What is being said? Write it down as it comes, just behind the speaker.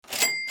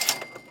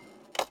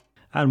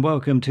And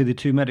welcome to the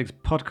Two Medics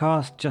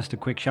podcast. Just a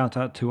quick shout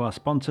out to our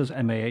sponsors,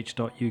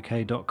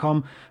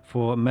 mah.uk.com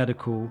for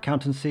medical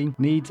accountancy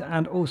needs,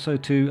 and also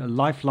to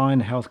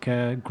Lifeline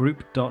Healthcare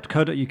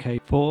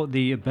Group.co.uk for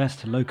the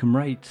best locum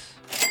rates.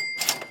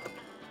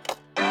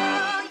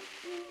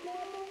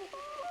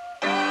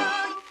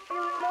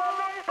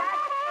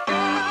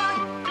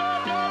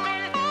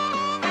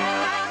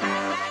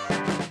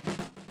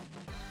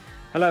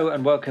 Hello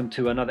and welcome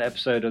to another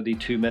episode of the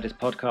Two Medics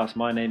podcast.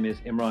 My name is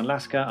Imran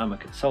Lasker. I'm a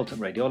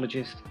consultant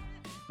radiologist.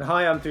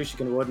 Hi, I'm Thrushi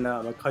Gunawardena.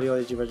 I'm a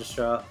cardiology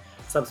registrar,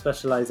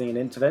 subspecialising in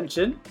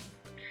intervention.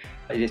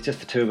 It's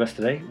just the two of us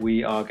today.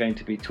 We are going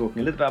to be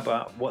talking a little bit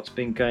about what's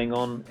been going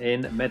on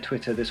in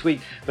MedTwitter this week.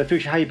 But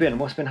Thrushi, how you been?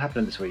 What's been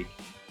happening this week?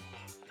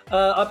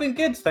 I've been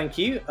good, thank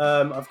you.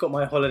 I've got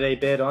my holiday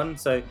beard on,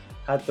 so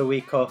had the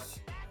week off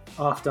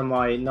after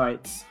my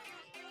nights,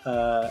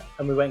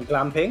 and we went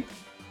glamping.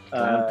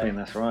 Glamping,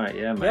 that's right,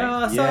 yeah, mate.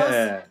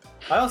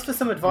 I asked for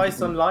some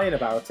advice online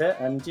about it,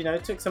 and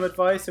took some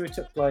advice. So we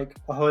took like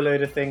a whole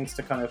load of things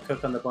to kind of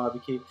cook on the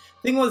barbecue.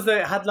 Thing was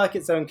that it had like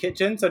its own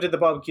kitchen, so I did the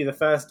barbecue the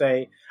first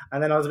day,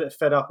 and then I was a bit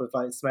fed up with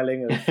like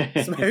smelling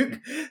of smoke,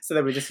 so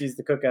then we just used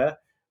the cooker.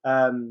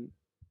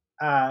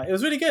 It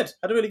was really good.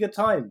 I had a really good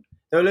time.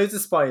 There were loads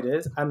of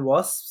spiders and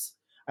wasps,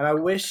 and I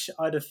wish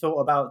I'd have thought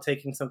about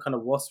taking some kind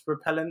of wasp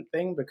repellent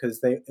thing because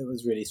it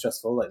was really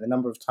stressful. Like the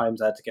number of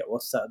times I had to get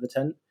wasps out of the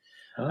tent.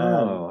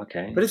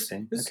 Okay. But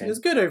it's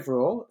good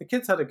overall. The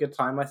kids had a good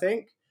time, I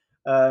think.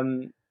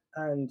 And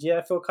yeah,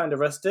 I feel kind of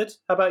rested.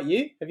 How about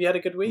you? Have you had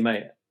a good week?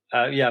 Mate,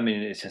 yeah, I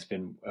mean, it's just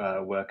been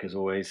work as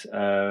always.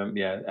 I've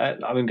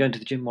been going to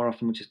the gym more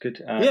often, which is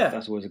good.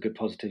 That's always a good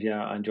positive.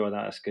 Yeah, I enjoy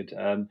that. That's good.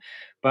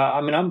 But I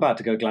mean, I'm about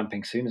to go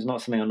glamping soon. It's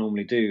not something I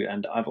normally do.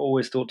 And I've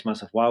always thought to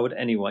myself, why would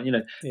anyone,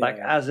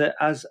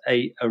 as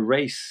a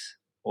race,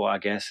 or I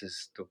guess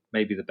is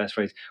maybe the best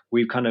phrase,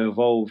 we've kind of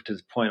evolved to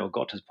the point, or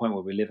got to the point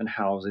where we live in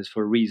houses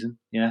for a reason.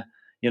 Yeah,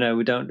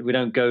 we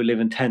don't go live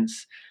in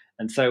tents,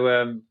 and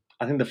so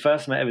I think the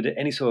first time I ever did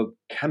any sort of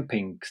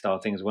camping style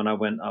things when I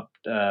went up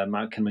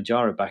Mount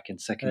Kilimanjaro back in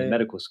second year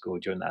medical school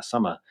during that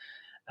summer,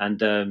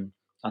 and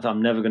I thought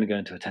I'm never going to go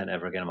into a tent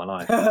ever again in my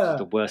life. It was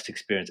the worst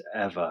experience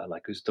ever.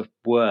 Like it was the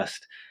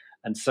worst,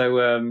 and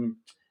so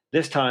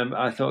this time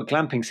I thought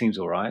glamping seems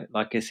all right.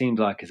 Like it seems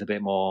like it's a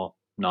bit more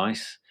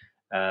nice.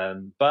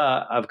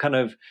 But I've kind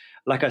of,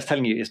 like I was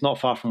telling you, it's not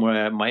far from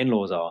where my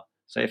in-laws are.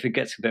 So if it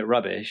gets a bit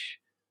rubbish,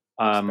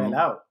 I'm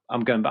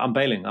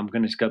bailing. I'm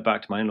going to just go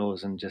back to my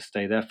in-laws and just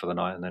stay there for the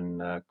night and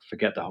then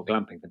forget the whole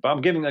glamping thing. But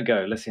I'm giving it a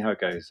go. Let's see how it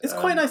goes. It's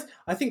quite nice.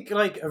 I think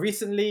like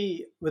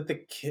recently with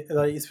the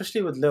like,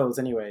 especially with Lils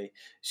anyway,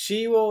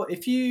 she will,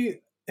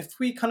 if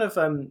we kind of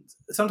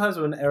sometimes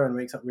when Erin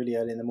wakes up really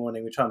early in the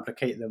morning, we try and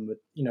placate them with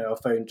our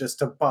phone just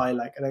to buy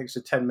like an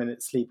extra 10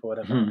 minutes sleep or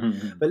whatever.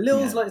 But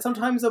Lil's like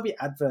sometimes there'll be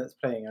adverts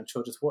playing and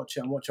she'll just watch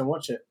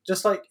it,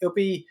 just like it'll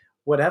be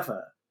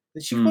whatever.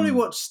 She can probably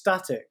watch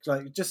static,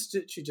 like just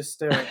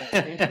stare at that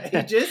screen for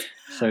ages.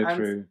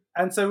 True.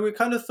 And so we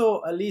kind of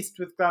thought, at least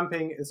with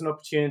glamping, it's an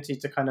opportunity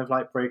to kind of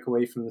like break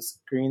away from the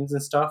screens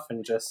and stuff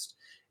and just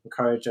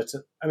encourage her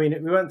to. I mean,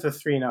 we went for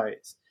 3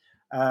 nights.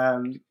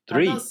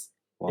 3.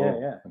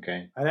 Wow. Yeah.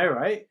 Okay. I know,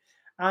 right?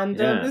 And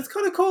it's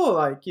kind of cool.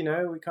 Like, we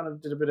kind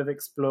of did a bit of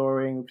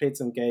exploring. We played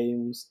some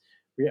games.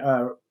 We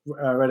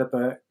read a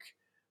book.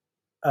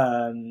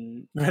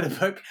 Read a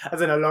book,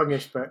 as in a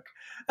longish book.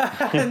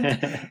 And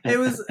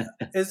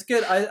it's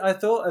good. I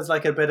thought as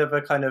like a bit of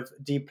a kind of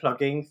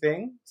deplugging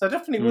thing. So I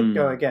definitely would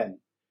go again.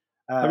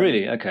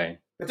 Really? Okay.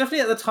 But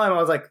definitely at the time I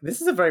was like, this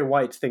is a very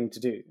white thing to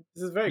do.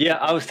 This is very cool.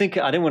 I was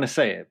thinking, I didn't want to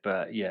say it,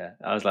 but yeah,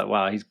 I was like,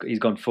 wow, he's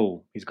gone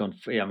full. He's gone.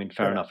 I mean,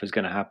 fair enough, it's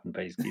going to happen,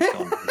 but he's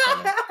gone.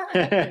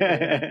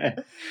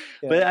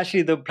 But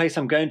actually, the place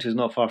I'm going to is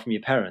not far from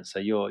your parents, so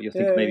you're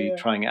thinking maybe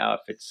trying it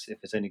out if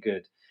it's any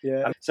good.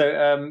 Yeah. So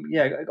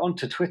on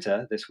to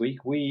Twitter this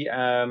week. We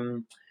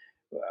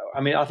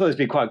I thought it'd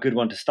be quite a good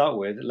one to start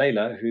with.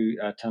 Layla, who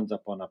turns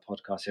up on our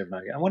podcast every now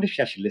and again. I wonder if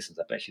she actually listens.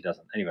 I bet she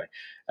doesn't. Anyway,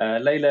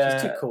 Layla.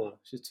 She's too cool.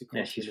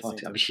 Yeah, she's far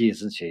too. I mean, she is,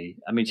 isn't she?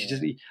 I mean, she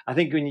just. I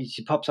think when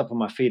she pops up on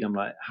my feed, I'm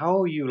like,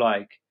 how are you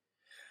like?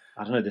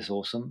 I don't know, this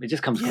awesome. It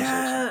just comes across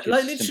awesome.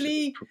 Like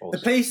literally, the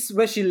place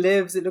where she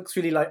lives, it looks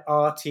really like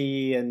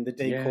arty, and the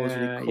decor is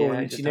really cool,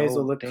 and she knows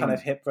all the kind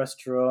of hip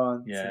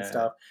restaurants and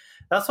stuff.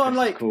 That's why I'm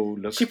like,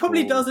 she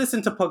probably does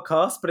listen to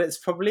podcasts, but it's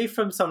probably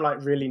from some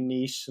like really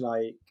niche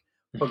like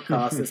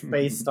podcast that's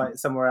based like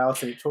somewhere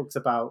else, and it talks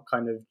about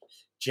kind of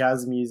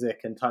jazz music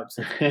and types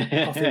of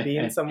coffee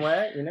bean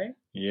somewhere,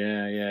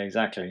 Yeah,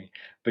 exactly.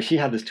 But she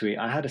had this tweet: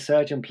 I had a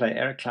surgeon play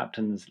Eric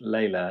Clapton's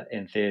Layla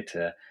in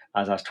theatre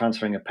as I was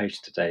transferring a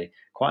patient today.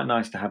 Quite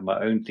nice to have my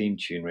own theme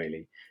tune,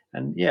 really.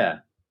 And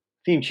yeah,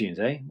 theme tunes,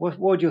 eh? What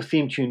would your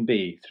theme tune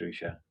be,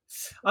 Thrusha?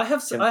 I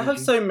have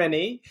so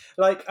many.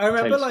 Like I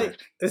remember,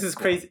 this is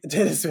crazy.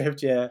 Taylor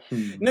Swift, yeah.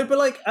 No, but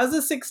like as a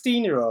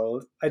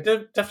 16-year-old, I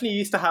definitely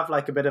used to have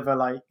like a bit of a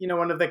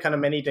one of the kind of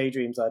many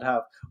daydreams I'd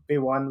have.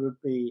 One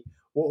would be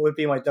what would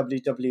be my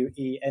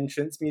WWE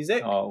entrance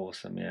music. Oh,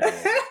 awesome!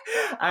 Yeah.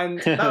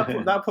 And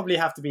that'll probably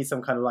have to be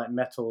some kind of like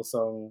metal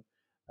song.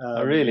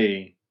 Oh,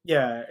 really?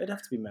 Yeah, it'd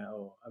have to be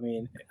metal. I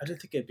mean, I don't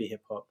think it'd be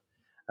hip hop.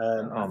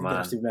 I think it'd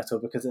have to be metal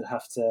because it'd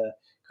have to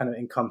kind of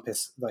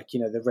encompass like, you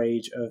know, the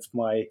rage of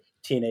my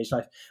teenage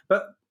life.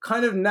 But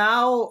kind of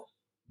now,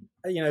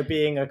 you know,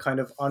 being a kind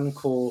of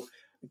uncool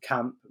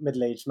camp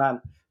middle-aged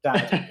man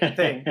dad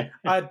thing,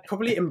 I'd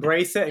probably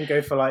embrace it and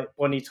go for like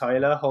Bonnie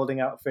Tyler, Holding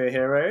Out for a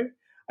Hero.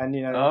 And,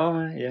 you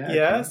know,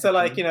 okay, so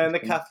like, you know, in the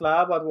cath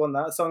lab, I'd want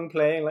that song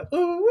playing like,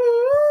 ooh,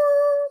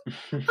 ooh,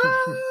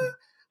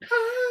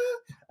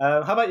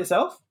 how about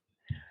yourself?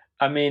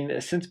 I mean,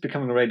 since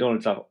becoming a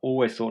radionologist, I've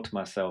always thought to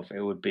myself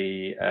it would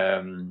be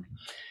 "Dancing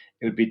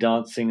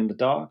in the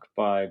Dark"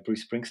 by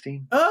Bruce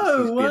Springsteen.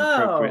 Oh, it seems wow! to be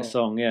an appropriate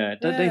song. Yeah,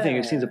 don't you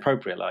think it seems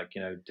appropriate? Like,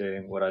 you know,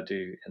 doing what I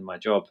do in my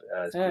job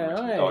is pretty much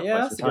in the dark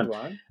most of the time. Good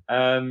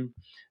one.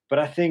 But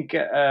I think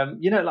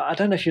you know, like, I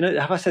don't know if you know.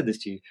 Have I said this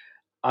to you?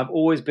 I've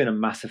always been a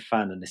massive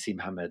fan of Nassim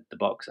Hamed, the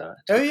boxer,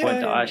 to the point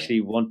that I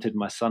actually wanted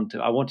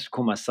to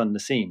call my son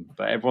Nassim,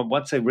 but everyone,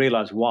 once they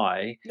realised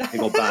why, it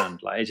got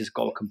banned. Like, it just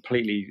got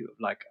completely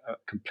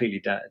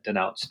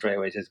denounced straight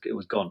away. It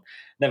was gone,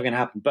 never going to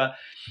happen. But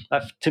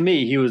to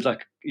me, he was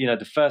like, you know,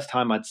 the first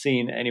time I'd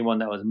seen anyone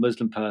that was a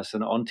Muslim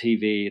person on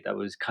TV that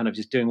was kind of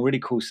just doing really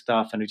cool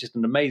stuff, and it was just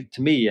an amazing,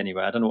 to me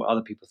anyway. I don't know what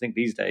other people think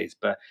these days,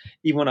 but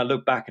even when I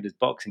look back at his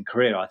boxing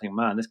career, I think,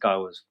 man, this guy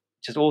was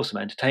just awesome,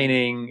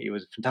 entertaining. He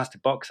was a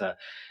fantastic boxer.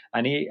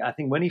 And I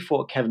think when he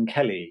fought Kevin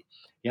Kelly,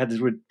 he had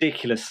this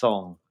ridiculous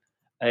song.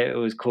 It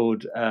was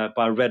called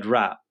by Red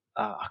Rat.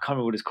 I can't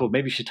remember what it's called.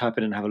 Maybe you should type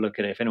it in and have a look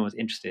at it if anyone's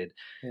interested.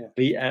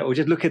 Yeah. Or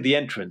just look at the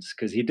entrance,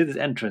 because he did this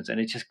entrance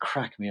and it just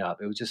cracked me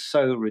up. It was just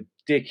so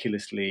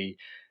ridiculously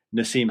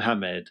Nassim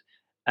Hamed.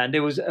 And it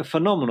was a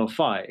phenomenal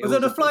fight. Was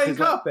it a flying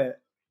carpet?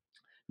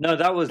 No,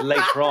 that was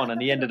later on,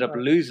 and he ended up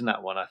losing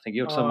that one. I think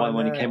he also won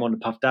when he came on to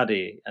Puff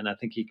Daddy, and I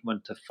think he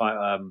went to fight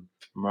I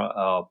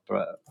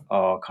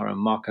can't remember,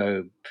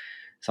 Marco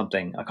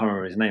something. I can't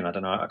remember his name. I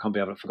don't know. I can't be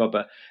able to forget.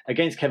 But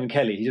against Kevin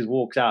Kelly, he just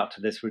walked out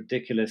to this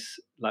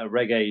ridiculous like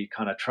reggae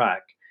kind of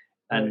track,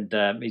 and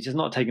he just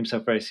not taking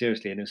himself very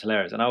seriously, and it was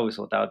hilarious. And I always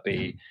thought that would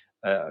be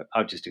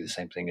I'd just do the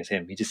same thing as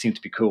him. He just seemed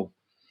to be cool.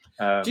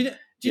 Do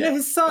you know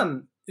his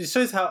son? It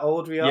shows how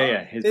old we are.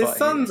 Yeah. His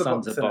sons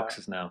are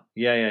boxers now.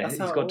 Yeah. He's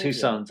got two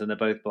sons, and they're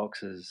both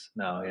boxers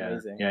now.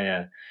 Amazing.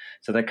 Yeah.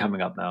 So they're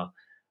coming up now.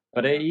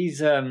 But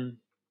he's man.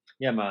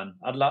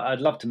 I'd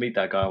love to meet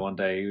that guy one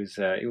day.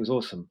 He was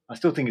awesome. I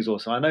still think he's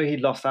awesome. I know he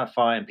lost that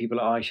fight, and people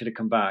are like, oh, he should have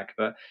come back.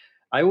 But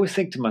I always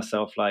think to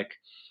myself, like,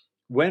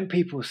 when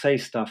people say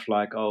stuff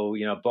like, oh,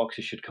 you know,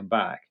 boxers should come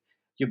back,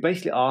 you're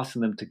basically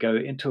asking them to go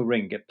into a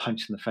ring, get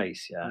punched in the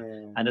face. Yeah.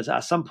 And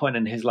at some point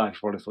in his life, he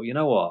probably thought, you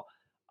know what?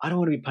 I don't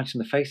want to be punched in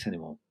the face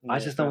anymore. I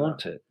just don't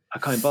want it. I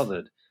can't be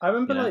bothered. I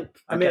remember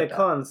Amir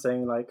Khan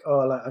saying like,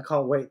 oh, like, I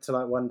can't wait to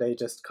like one day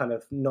just kind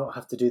of not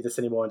have to do this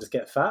anymore and just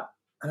get fat.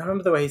 And I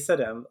remember the way he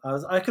said it. I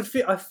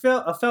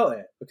felt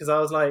it, because I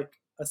was like,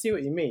 I see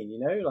what you mean. You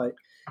know, like,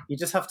 you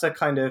just have to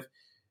kind of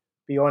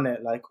be on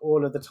it like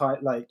all of the time.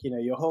 Like, you know,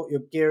 your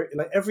gear,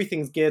 like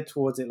everything's geared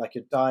towards it, like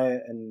your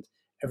diet and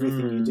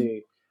everything you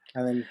do.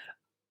 And then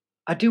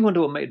I do wonder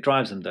what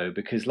drives him, though,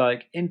 because,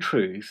 like, in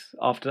truth,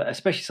 after,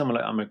 especially someone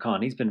like Amir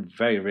Khan, he's been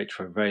very rich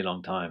for a very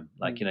long time.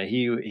 Like, you know,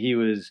 he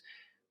was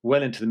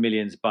well into the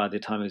millions by the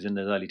time he was in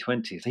his early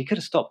 20s. He could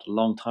have stopped a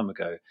long time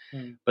ago.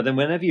 But then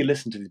whenever you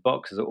listen to these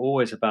boxers, they're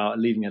always about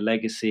leaving a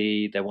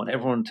legacy. They want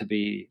everyone to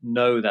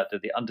know that they're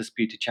the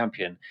undisputed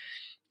champion.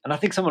 And I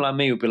think someone like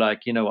me would be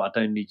like, you know what, I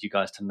don't need you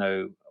guys to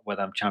know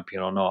whether I'm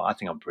champion or not. I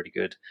think I'm pretty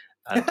good.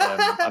 And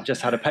I've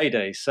just had a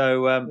payday.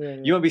 So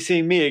you won't be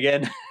seeing me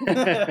again.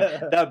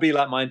 That would be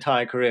like my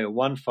entire career.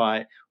 One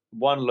fight,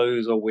 one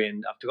lose or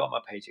win. I've got my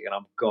paycheck and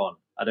I'm gone.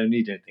 I don't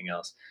need anything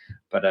else.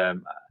 But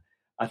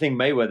I think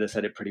Mayweather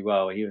said it pretty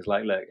well. He was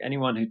like, look,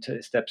 anyone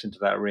who steps into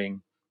that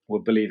ring will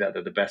believe that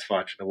they're the best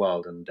fighter in the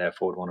world and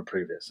therefore would want to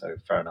prove it. So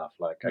fair enough.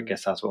 Like, I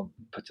guess that's what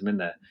puts him in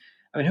there.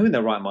 I mean, who in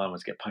their right mind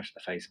wants to get punched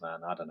in the face, man?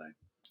 I don't know.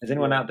 Is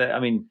anyone out there?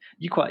 I mean,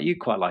 you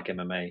quite like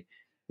MMA.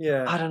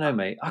 Yeah. I don't know,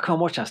 mate. I can't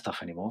watch that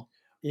stuff anymore.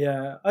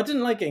 Yeah, I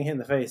didn't like getting hit in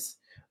the face.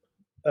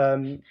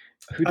 I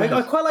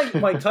quite like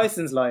Mike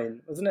Tyson's line,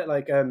 wasn't it?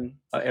 Like,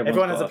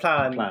 everyone has a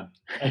plan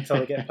until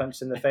they get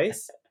punched in the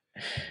face.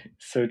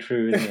 So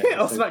true, isn't it?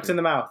 Or smacked in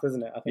the mouth,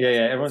 isn't it? I think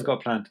everyone's got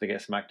a plan until they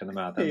get smacked in the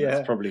mouth.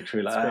 That's probably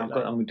true. Like, I'm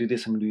going to do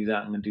this, I'm going to do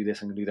that, I'm going to do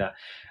this, I'm going to do that.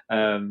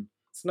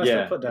 It's nice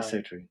to put down. It's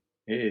so true.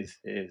 It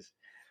is.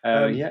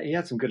 He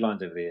had some good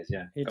lines over the years,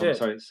 yeah. He did.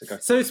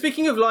 So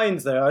speaking of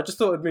lines, though, I just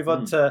thought we'd move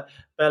on to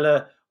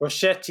Bella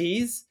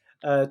Rossetti's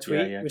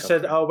tweet, which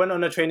said, I went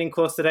on a training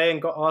course today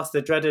and got asked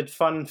the dreaded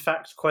fun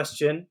fact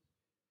question.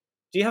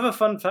 Do you have a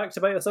fun fact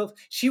about yourself?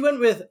 She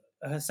went with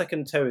her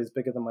second toe is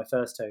bigger than my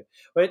first toe,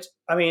 which,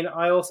 I mean,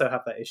 I also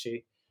have that issue.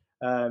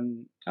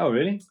 Oh,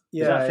 really?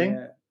 Yeah, is that a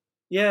thing?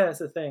 Yeah,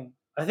 it's a thing.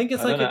 I think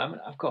it's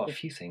I've got a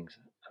few things.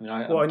 I mean,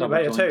 I'm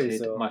double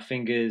jointed. My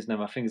fingers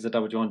are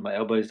double jointed. My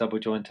elbow is double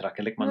jointed. I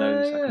can lick my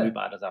nose. I can move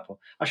my Adam's apple.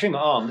 I'll show you my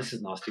arm. This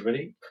is nasty.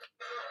 Ready?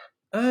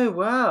 Oh,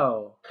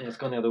 wow. Yeah, it's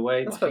gone the other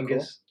way. That's my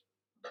fingers.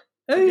 Cool.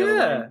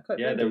 Oh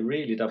yeah, they're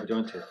really double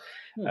jointed.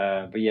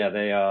 But yeah,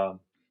 they are.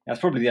 That's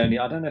probably the only.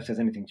 I don't know if there's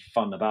anything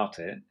fun about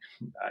it.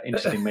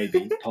 Interesting,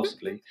 maybe,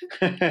 possibly.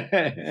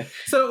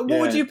 So, what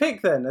would you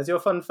pick then as your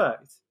fun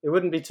fact? It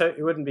wouldn't be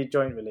it wouldn't be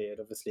joint related,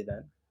 obviously.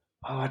 Then.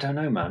 Oh, I don't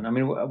know, man. I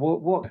mean,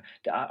 what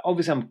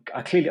obviously,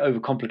 I clearly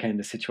overcomplicating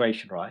the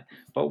situation, right?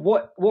 But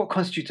what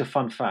constitutes a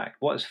fun fact?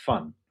 What is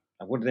fun?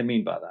 Like, what do they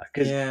mean by that?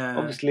 Because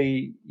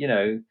obviously,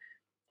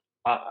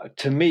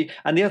 to me,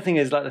 and the other thing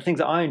is, like, the things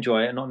that I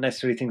enjoy are not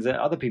necessarily things that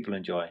other people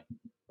enjoy,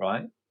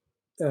 right?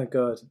 Oh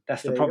God,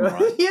 that's the problem,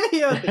 right?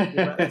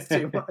 yeah. That's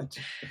too much.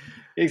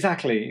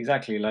 Exactly.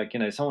 Like,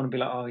 someone would be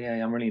like, "Oh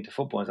yeah, I'm really into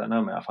football." I was like,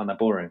 "No, mate, I find that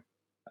boring.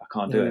 I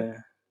can't do it."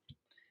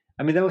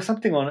 I mean, there was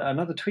something on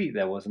another tweet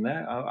there, wasn't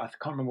there? I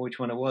can't remember which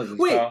one it was.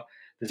 Wait,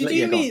 did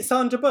you meet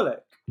Sandra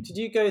Bullock? Did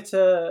you go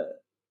to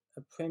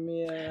a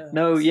premiere?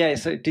 No, yeah.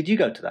 So did you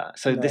go to that?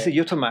 So no.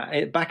 You're talking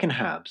about back in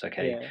Habs,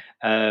 okay?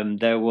 Yeah.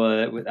 There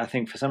were, I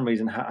think for some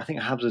reason, I think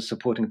Habs was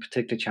supporting a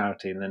particular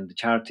charity, and then the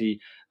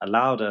charity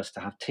allowed us to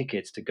have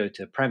tickets to go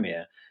to a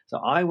premiere. So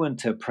I went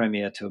to a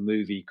premiere to a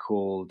movie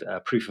called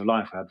Proof of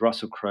Life. We had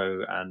Russell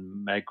Crowe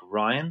and Meg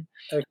Ryan,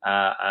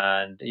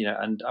 and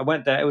I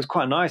went there. It was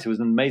quite nice. It was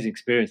an amazing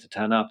experience to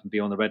turn up and be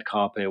on the red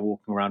carpet,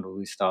 walking around with all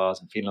these stars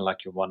and feeling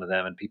like you're one of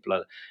them. And people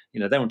are,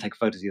 they want to take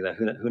photos of you.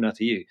 Who on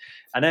earth are you?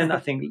 And then I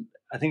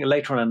think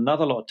later on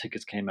another lot of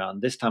tickets came out,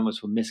 and this time it was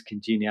for Miss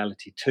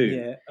Congeniality 2.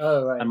 Yeah.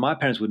 Oh, right. And my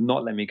parents would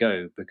not let me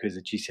go because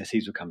the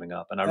GCSEs were coming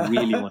up, and I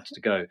really wanted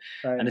to go.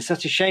 Right. And it's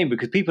such a shame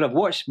because people have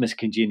watched Miss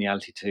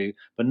Congeniality 2,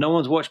 but no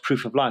one's watched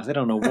Proof of Life. They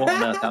don't know what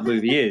on earth that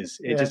movie is.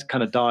 It just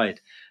kind of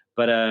died.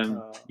 But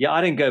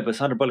I didn't go. But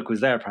Sandra Bullock was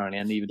there apparently,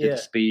 and even did a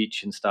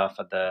speech and stuff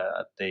at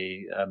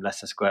the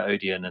Leicester Square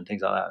Odeon and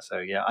things like that. So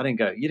yeah, I didn't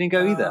go. You didn't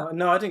go either?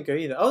 No, I didn't go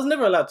either. I was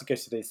never allowed to go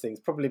to these things,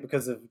 probably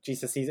because of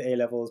GCSEs, A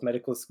levels,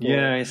 medical school.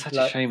 Yeah, it's such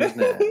a shame, isn't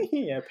it?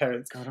 Yeah,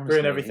 parents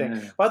ruin everything.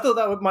 Yeah. But I thought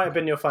that might have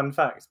been your fun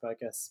fact, but I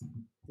guess.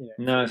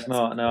 No, it's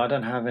not. No, I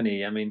don't have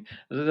any. I mean,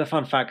 the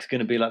fun fact's going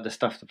to be like the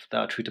stuff that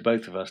are true to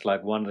both of us.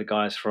 Like one of the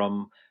guys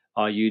from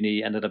our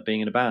uni ended up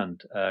being in a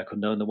band called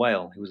No and the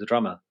Whale. He was a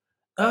drummer.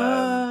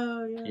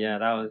 Yeah,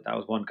 that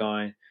was one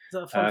guy. Is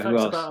that a fun fact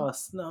about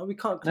us? No, we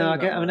can't. No,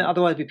 I mean,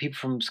 otherwise, it'd be people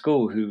from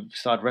school who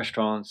started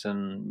restaurants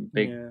and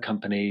big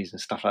companies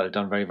and stuff like that,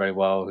 done very, very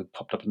well, who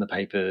popped up in the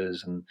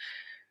papers and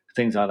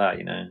things like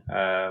that.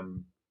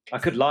 I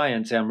could lie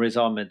and say I'm Riz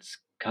Ahmed's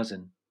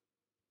cousin.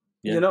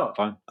 Yeah, you're not.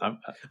 Fine.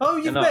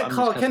 You've met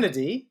Carl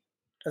Kennedy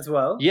as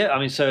well. Yeah, I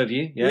mean, so have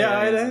you. Yeah,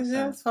 I know.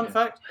 Yeah, it's a fun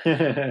fact.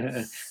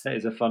 That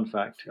is a fun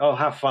fact. Oh,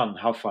 how fun.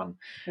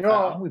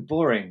 Are we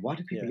boring? Why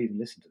do people even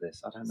listen to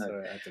this? I don't know.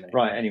 Sorry, I don't know.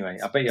 Right, anyway,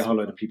 I bet you a whole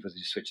load of people have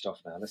just switched off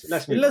now. Let's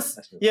move on.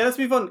 Let's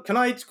move on. Can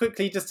I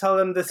quickly just tell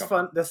them this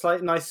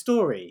nice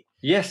story?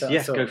 Yes,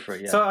 go for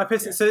it. Yeah.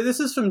 So So this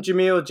is from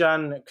Jamil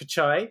Jan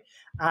Kuchai.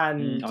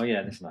 And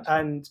that's nice.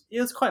 And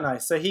it was quite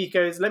nice. So he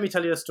goes, "Let me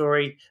tell you a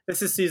story.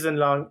 This is Susan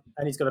Lung,"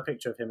 and he's got a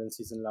picture of him and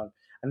Susan Lung.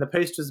 And the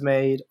post was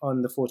made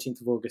on the 14th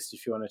of August,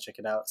 if you want to check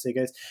it out. So he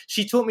goes,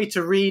 "She taught me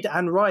to read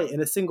and write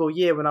in a single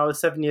year when I was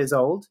 7 years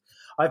old.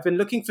 I've been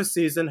looking for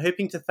Susan,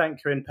 hoping to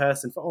thank her in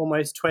person for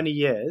almost 20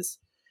 years.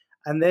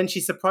 And then she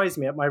surprised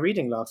me at my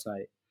reading last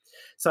night.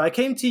 So I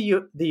came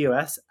to the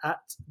US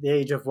at the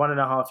age of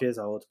 1.5 years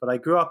old, but I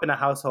grew up in a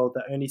household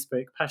that only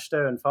spoke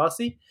Pashto and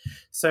Farsi.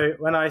 So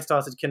when I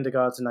started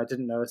kindergarten, I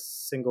didn't know a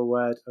single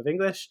word of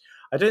English.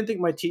 I don't think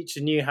my teacher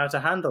knew how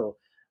to handle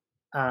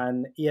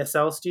an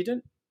ESL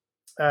student.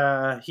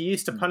 He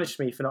used to punish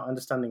me for not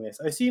understanding this.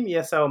 I assume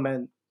ESL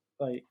meant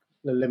like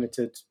the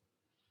limited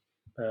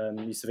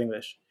use of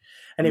English.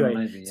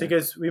 Anyway, So he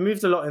goes, "We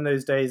moved a lot in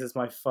those days as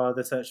my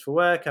father searched for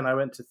work, and I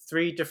went to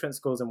 3 different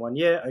schools in 1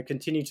 year. I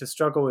continued to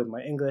struggle with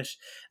my English.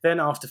 Then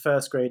after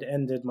first grade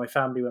ended, my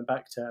family went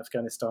back to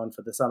Afghanistan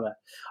for the summer.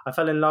 I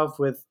fell in love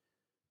with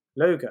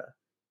Loga,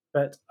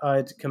 but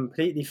I'd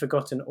completely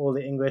forgotten all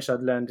the English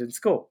I'd learned in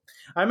school.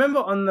 I remember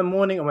on the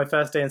morning of my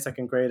first day in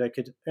 2nd grade, I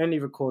could only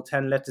recall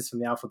 10 letters from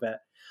the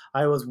alphabet.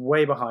 I was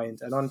way behind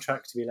and on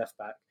track to be left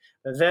back.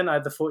 But then I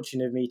had the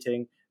fortune of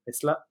meeting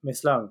Miss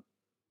Lung.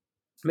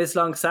 Miss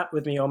Lung sat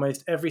with me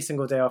almost every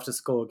single day after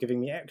school, giving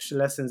me extra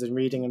lessons in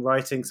reading and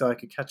writing so I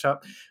could catch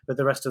up with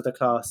the rest of the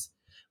class.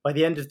 By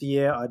the end of the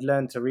year, I'd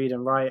learned to read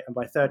and write, and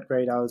by 3rd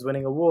grade, I was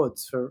winning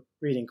awards for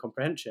reading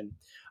comprehension.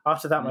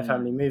 After that, my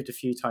family moved a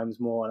few times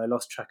more, and I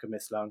lost track of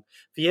Miss Lung.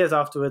 For years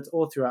afterwards,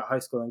 all throughout high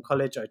school and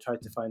college, I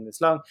tried to find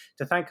Miss Lung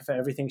to thank her for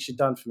everything she'd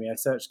done for me. I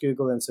searched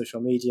Google and social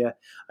media.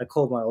 I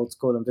called my old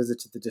school and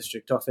visited the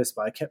district office,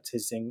 but I kept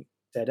hitting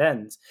dead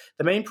ends.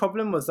 The main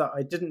problem was that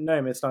I didn't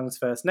know Miss Lung's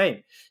first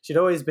name. She'd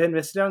always been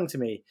Miss Lung to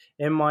me.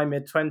 In my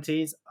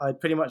mid-20s, I'd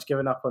pretty much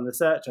given up on the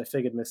search. I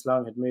figured Miss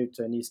Lung had moved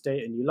to a new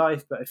state, a new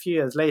life, but a few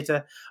years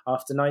later,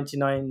 after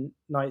 99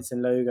 Nights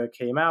in Logo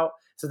came out,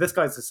 so this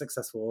guy's a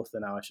successful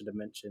author now, I should have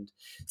mentioned,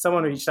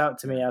 someone reached out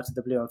to me out of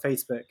the blue on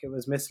Facebook. It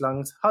was Miss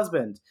Lung's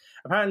husband.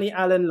 Apparently,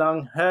 Alan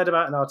Lung heard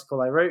about an article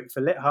I wrote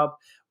for LitHub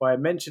where I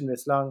mentioned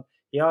Miss Lung.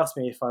 He asked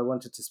me if I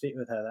wanted to speak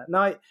with her that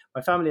night.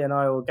 My family and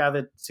I all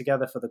gathered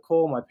together for the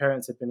call. My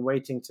parents had been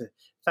waiting to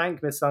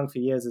thank Miss Lung for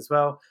years as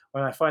well.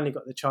 When I finally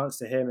got the chance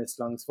to hear Miss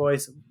Lung's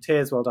voice,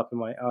 tears welled up in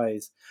my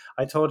eyes.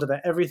 I told her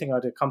that everything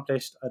I'd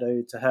accomplished I'd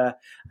owed to her,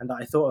 and that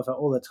I thought of her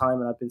all the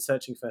time, and I'd been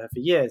searching for her for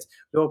years.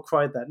 We all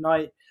cried that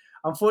night.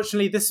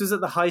 Unfortunately, this was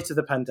at the height of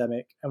the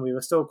pandemic, and we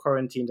were still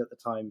quarantined at the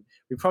time.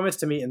 We promised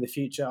to meet in the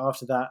future.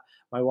 After that,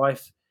 my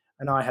wife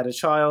and I had a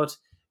child.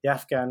 The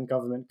Afghan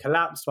government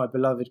collapsed. My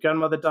beloved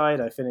grandmother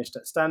died. I finished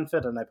at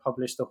Stanford, and I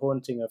published The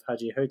Haunting of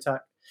Haji Hotak.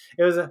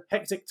 It was a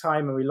hectic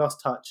time, and we lost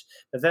touch.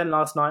 But then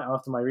last night,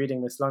 after my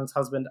reading, Miss Lung's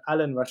husband,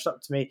 Alan, rushed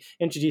up to me,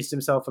 introduced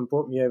himself, and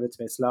brought me over to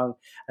Miss Lung.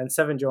 And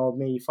 7-year-old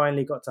me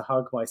finally got to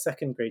hug my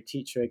second grade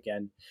teacher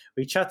again.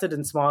 We chatted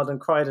and smiled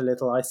and cried a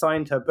little. I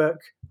signed her book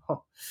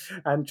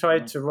and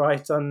tried to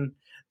write on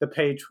the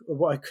page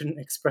what I couldn't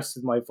express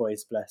with my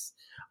voice, bless.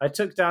 I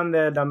took down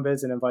their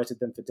numbers and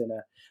invited them for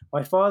dinner.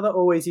 My father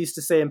always used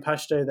to say in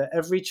Pashto that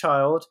every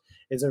child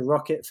is a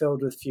rocket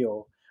filled with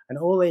fuel, and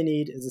all they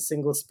need is a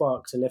single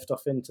spark to lift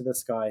off into the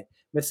sky.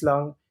 Miss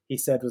Lung, he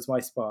said, was my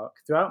spark.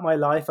 Throughout my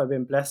life, I've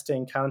been blessed to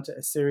encounter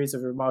a series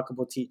of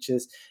remarkable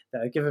teachers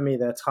that have given me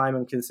their time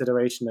and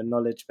consideration and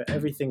knowledge, but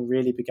everything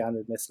really began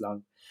with Miss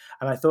Lung.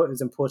 And I thought it was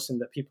important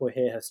that people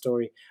hear her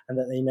story and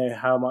that they know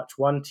how much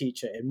one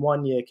teacher in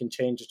 1 year can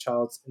change a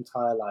child's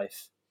entire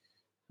life.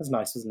 That's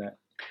nice, isn't it?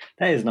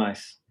 That is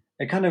nice.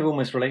 It kind of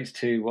almost relates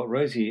to what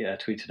Rosie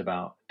tweeted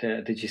about.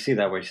 Did you see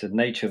that, where she said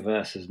nature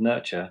versus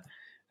nurture?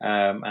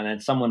 And then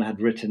someone had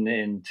written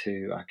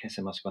into, I guess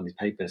it must be on these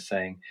papers,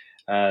 saying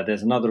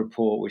there's another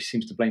report which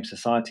seems to blame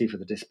society for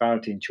the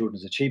disparity in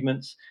children's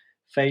achievements,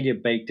 failure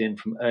baked in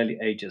from early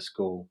age at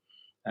school.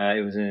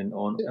 It was on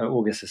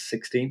August the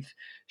 16th.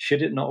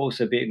 Should it not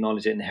also be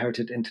acknowledged that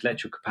inherited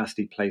intellectual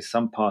capacity plays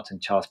some part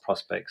in child's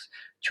prospects?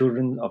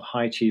 Children of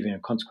high achieving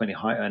and consequently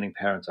high earning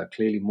parents are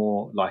clearly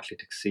more likely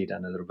to succeed,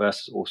 and the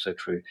reverse is also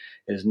true.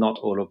 It is not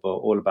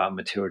all about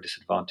material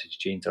disadvantage.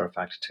 Genes are a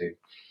factor too.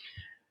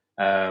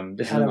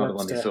 This is another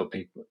one of these sort of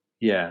people.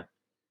 Yeah.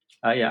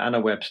 Anna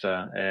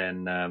Webster,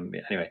 and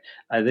anyway,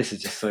 this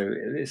is just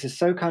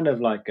so kind of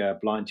like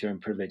blind to your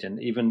own privilege,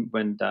 and even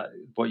when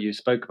what you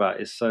spoke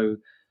about is so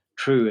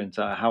true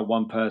into how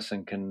one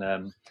person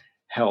can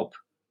help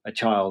a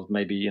child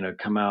maybe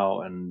come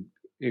out and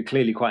you're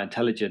clearly quite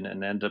intelligent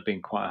and end up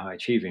being quite high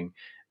achieving,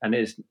 and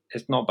it's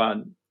not about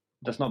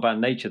that's not about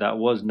nature, that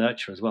was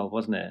nurture as well,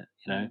 wasn't it?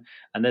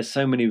 And there's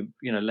so many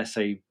let's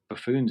say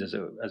buffoons as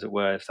it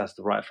were, if that's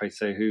the right phrase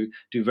to say, who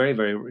do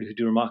who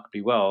do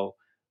remarkably well,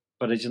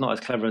 but they're just not as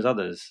clever as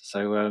others.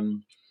 So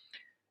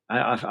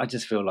I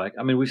just feel like,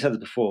 I mean, we've said this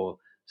before,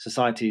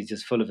 society is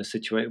just full of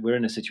we're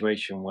in a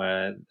situation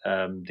where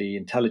the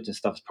intelligence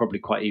stuff is probably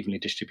quite evenly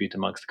distributed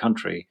amongst the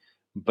country,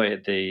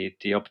 but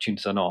the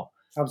opportunities are not.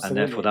 Absolutely. And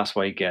therefore that's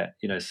why you get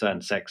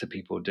certain sects of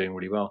people doing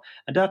really well.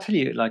 And I'll tell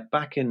you, like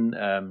back in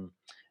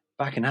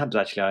Habs,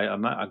 actually,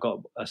 I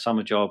got a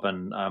summer job,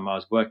 and I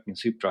was working in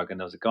Superdrug,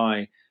 and there was a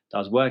guy that I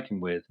was working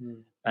with,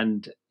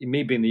 and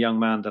me being the young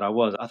man that I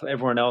was, I thought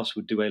everyone else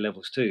would do A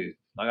levels too.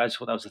 Like I just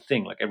thought that was the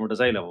thing, like everyone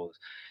does A levels.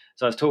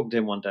 So I was talking to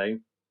him one day,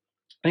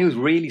 and he was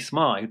really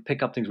smart. He'd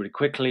pick up things really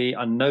quickly.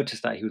 I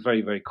noticed that he was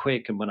very, very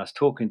quick, and when I was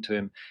talking to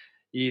him,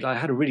 he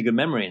had a really good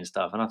memory and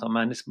stuff. And I thought,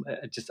 man, this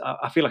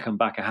I feel like I'm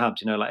back at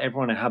Habs. Like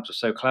everyone at Habs was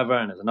so clever,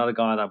 and there's another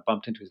guy that I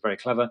bumped into who's very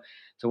clever.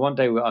 So one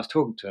day I was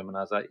talking to him, and I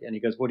was like, and he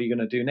goes, "What are you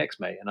going to do next,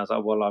 mate?" And I was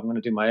like, "Well, I'm going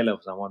to do my A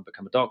levels. I want to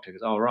become a doctor." He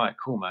goes, "Oh, right,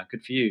 cool, man,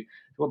 good for you.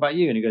 What about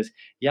you?" And he goes,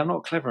 "Yeah, I'm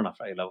not clever enough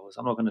for A levels.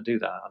 I'm not going to do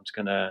that. I'm just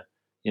going to,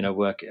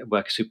 work a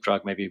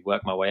Superdrug, maybe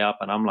work my way up."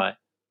 And I'm like,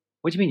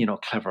 "What do you mean you're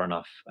not clever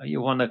enough?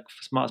 You're one of the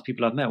smartest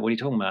people I've met. What are you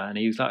talking about?" And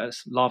he was like,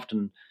 laughed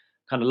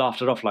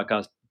it off like I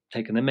was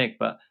taking the mick,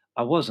 but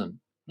I wasn't.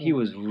 He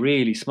was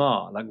really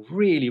smart, like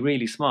really,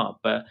 really smart.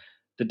 But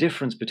the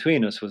difference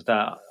between us was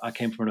that I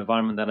came from an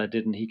environment that I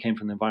didn't. He came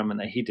from the environment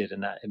that he did,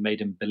 and that it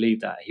made him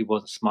believe that he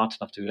wasn't smart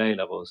enough to do A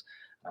levels.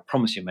 I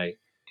promise you, mate,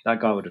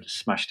 that guy would have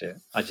smashed it.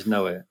 I just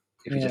know it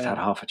if he just had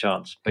half a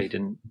chance, but he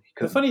didn't.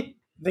 The funny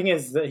thing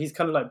is that he's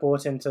kind of like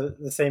bought into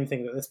the same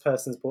thing that this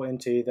person's bought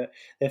into, that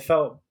they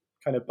felt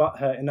kind of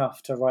butthurt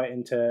enough to write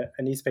into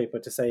a newspaper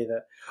to say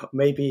that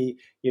maybe,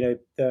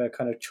 the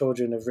kind of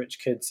children of rich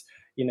kids,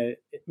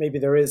 maybe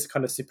there is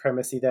kind of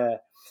supremacy there.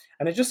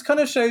 And it just kind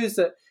of shows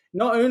that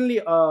not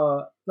only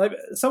are, like,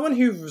 someone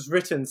who's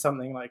written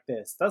something like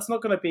this, that's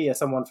not going to be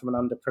someone from an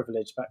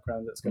underprivileged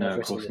background that's going to have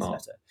written this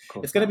letter.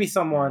 It's going to be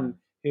someone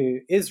who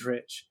is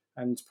rich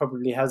and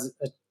probably has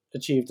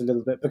achieved a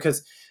little bit,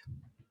 because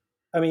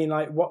I mean,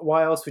 like,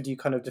 why else would you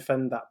kind of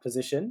defend that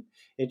position?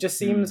 It just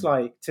seems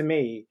like, to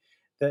me,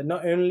 that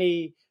not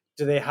only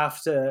do they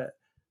have to,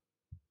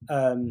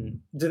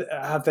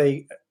 have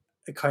they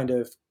kind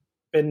of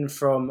been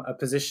from a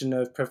position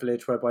of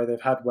privilege whereby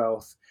they've had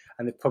wealth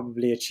and they've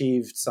probably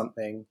achieved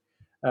something,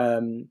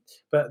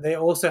 but they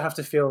also have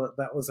to feel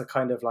that was a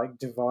kind of like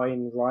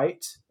divine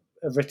right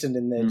written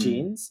in their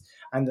genes,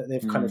 and that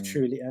they've kind of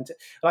truly earned it.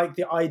 Like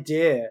the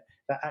idea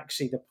that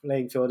actually the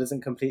playing field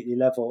isn't completely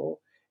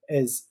level,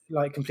 is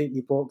like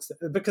completely balks,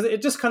 because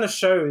it just kind of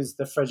shows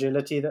the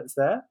fragility that's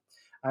there.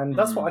 And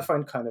that's what I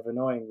find kind of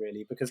annoying,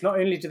 really, because not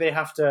only do they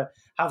have to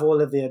have all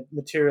of the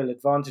material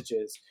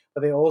advantages,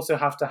 but they also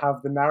have to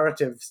have the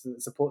narrative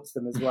that supports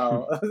them as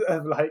well.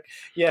 Of like,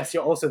 yes,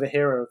 you're also the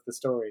hero of the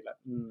story.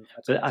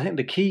 Like, I think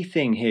the key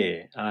thing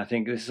here, and I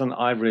think this is something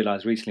I've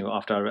realised recently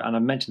and I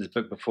mentioned this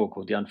book before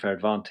called The Unfair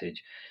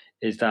Advantage,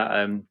 is that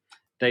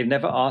they've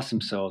never asked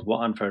themselves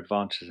what unfair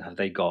advantages have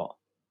they got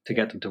to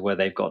get them to where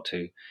they've got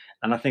to.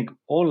 And I think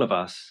all of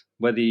us,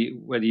 whether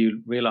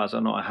you realise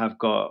or not, have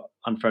got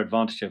unfair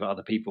advantage over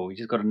other people. You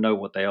just got to know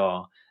what they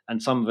are.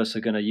 And some of us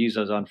are going to use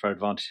those unfair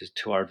advantages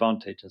to our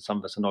advantage, and some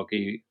of us are not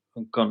even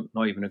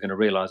going to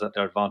realise that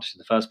they're advantage in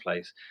the first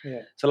place.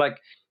 Yeah. So, like,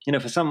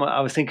 for someone,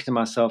 I was thinking to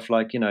myself,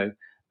 like,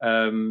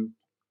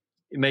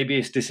 maybe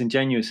it's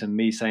disingenuous in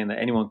me saying that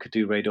anyone could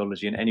do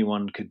radiology and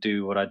anyone could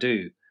do what I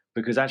do.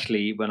 Because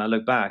actually, when I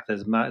look back,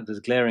 there's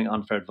glaring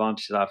unfair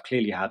advantages I've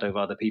clearly had over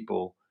other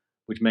people,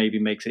 which maybe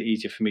makes it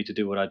easier for me to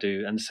do what I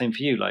do. And the same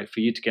for you, like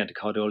for you to get into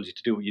cardiology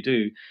to do what you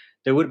do,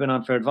 there would have been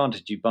unfair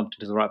advantage. You bumped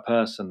into the right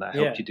person that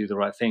helped you do the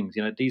right things.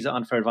 These are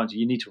unfair advantages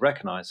you need to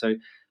recognize. So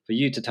for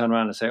you to turn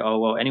around and say, oh,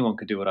 well, anyone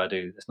could do what I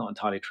do, that's not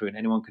entirely true. And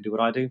anyone can do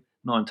what I do,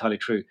 not entirely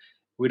true.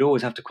 We'd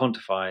always have to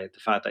quantify the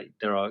fact that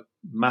there are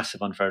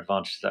massive unfair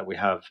advantages that we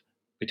have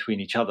between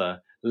each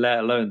other, let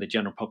alone the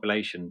general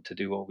population to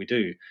do what we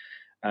do.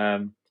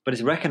 But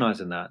it's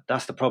recognizing that.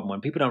 That's the problem.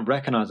 When people don't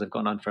recognize they've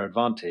got an unfair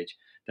advantage,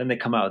 then they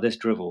come out of this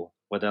drivel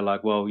where they're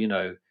like, well,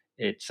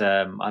 it's,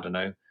 I don't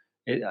know,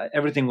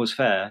 everything was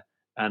fair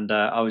and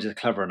I was just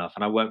clever enough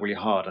and I worked really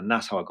hard and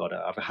that's how I got it.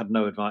 I've had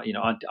no advantage.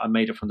 I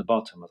made it from the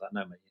bottom. I was like,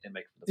 no, mate, you didn't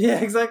make it from the bottom.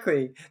 Yeah,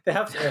 exactly. They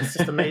have to, it's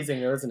just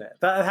amazing though, isn't it?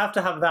 They have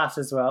to have that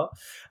as well.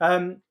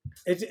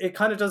 It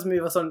kind of does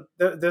move us on.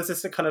 There's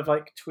this kind of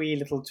like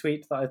little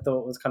tweet that I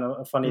thought was kind of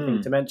a funny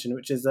thing to mention,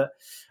 which is that,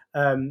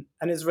 and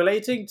it's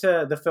relating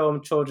to the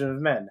film Children of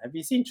Men. Have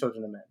you seen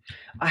Children of Men?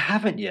 I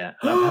haven't yet.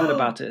 I've heard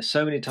about it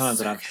so many times,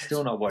 and I've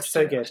still not watched it.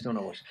 So good. I've still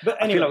not watched it. But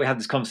anyway, I feel like we had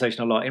this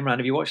conversation a lot. Imran,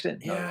 have you watched it?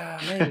 Yeah,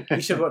 mate.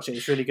 You should watch it.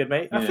 It's really good,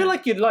 mate. I feel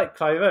like you'd like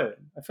Clive Owen.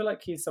 I feel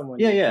like he's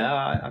someone.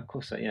 Of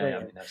course. Yeah. I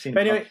mean, I've seen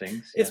a lot of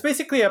things. It's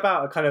basically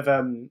about a kind of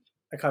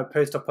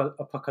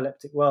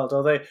post-apocalyptic world.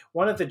 Although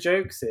one of the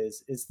jokes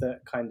is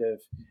that kind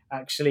of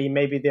actually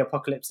maybe the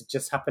apocalypse had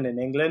just happened in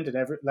England and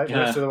the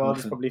rest of the world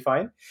is probably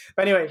fine.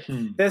 But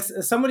anyway,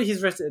 there's somebody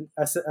who's written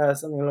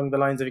something along the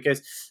lines of, it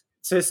goes,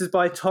 so this is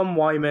by Tom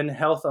Wyman,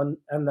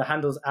 and the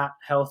handle's at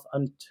Health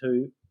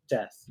Unto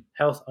Death.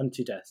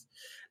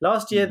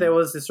 Last year there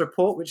was this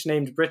report which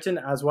named Britain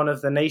as one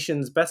of the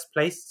nation's best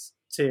placed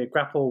to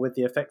grapple with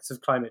the effects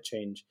of climate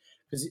change,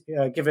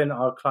 given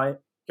our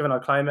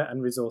climate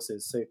and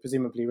resources, so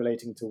presumably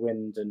relating to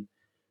wind and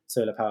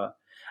solar power.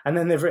 And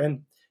then they've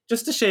written,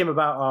 just a shame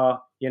about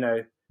our,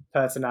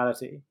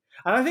 personality.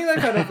 And I think that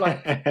kind of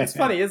like, it's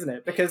funny, isn't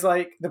it? Because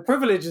like the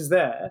privilege is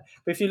there,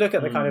 but if you look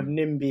at the kind of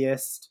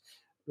NIMBYist,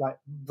 like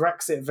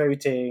Brexit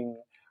voting,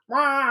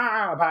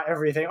 about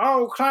everything,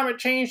 climate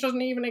change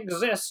doesn't even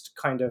exist,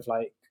 kind of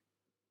like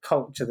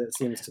culture that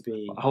seems to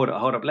be. Hold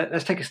up.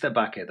 Let's take a step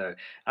back here, though.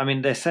 I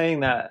mean, they're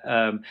saying that,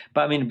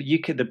 but I mean,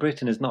 the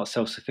Britain is not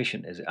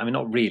self-sufficient, is it? I mean,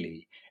 not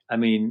really. I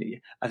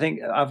mean, I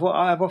think I've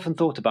often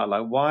thought about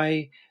like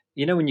why.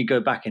 When you go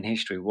back in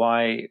history,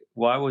 why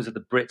was it the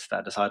Brits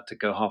that decided to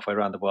go halfway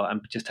around the world and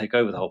just take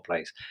over the whole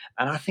place?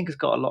 And I think it's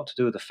got a lot to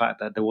do with the fact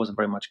that there wasn't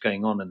very much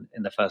going on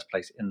in the first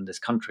place in this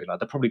country. Like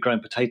they're probably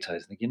growing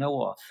potatoes. Think, you know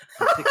what?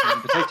 I'm sick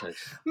of potatoes.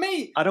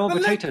 Mate, I don't want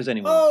potatoes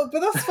anymore. Oh, but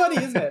that's funny,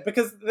 isn't it?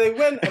 Because they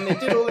went and they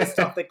did all this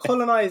stuff. They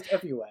colonized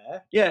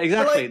everywhere. Yeah,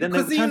 exactly. Then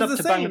they turned up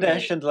to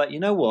Bangladesh and like, you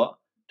know what?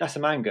 That's a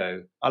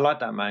mango. I like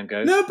that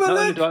mango. No, but not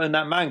only do I own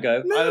that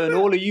mango, I own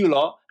all of you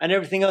lot and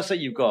everything else that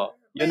you've got.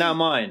 You're now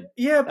mine.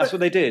 Yeah, that's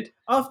what they did.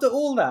 After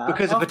all that,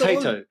 because of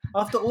potato.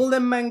 After all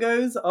them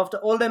mangoes, after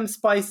all them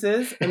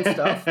spices and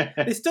stuff,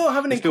 they still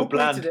haven't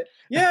incorporated it.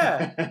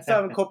 Yeah,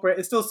 still incorporated.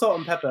 It's still salt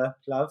and pepper,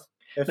 love.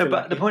 No,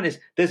 but the point is,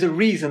 there's a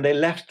reason they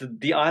left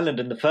the island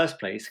in the first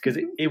place because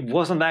it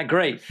wasn't that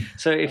great.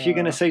 So if you're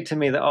going to say to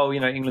me that,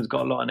 England's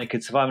got a lot and it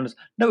could survive on us,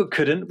 no, it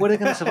couldn't. What are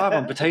they going to survive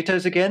on?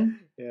 Potatoes again?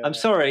 Yeah. I'm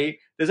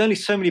sorry. There's only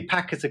so many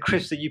packets of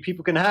crisps that you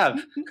people can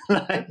have.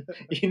 Like,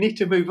 you need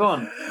to move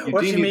on.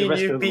 What do you mean,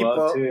 you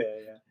people?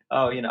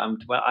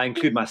 I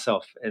include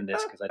myself in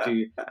this because I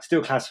do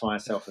still classify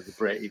myself as a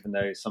Brit, even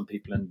though some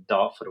people in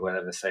Dartford or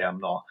whatever say I'm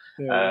not.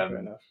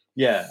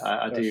 Yeah,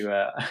 I do.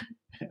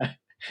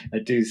 I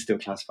do still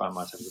classify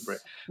myself as a Brit.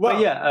 Well,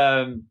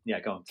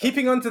 but go on.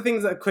 Keeping on to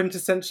things that are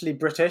quintessentially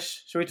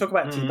British, shall we talk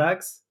about tea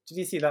bags? Did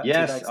you see that?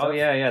 Yes. Oh,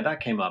 yeah. That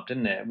came up,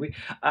 didn't it?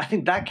 I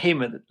think that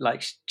came at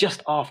like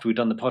just after we'd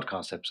done the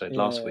podcast episode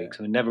last week,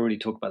 so we never really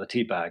talked about the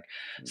tea bag.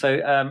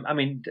 So, I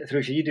mean,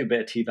 Theresa, you do a bit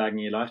of tea bag in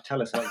your life.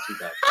 Tell us about the tea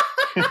bag.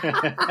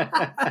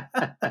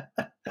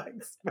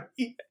 Thanks,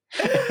 mate.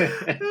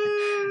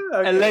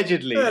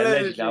 Allegedly,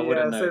 I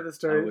wouldn't know. Say the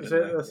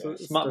story.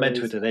 Smart Men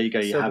Twitter. There you go.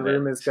 You have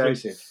it.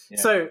 Exclusive. Yeah.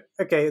 So,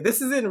 okay,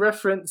 this is in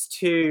reference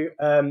to.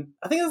 I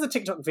think there's a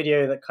TikTok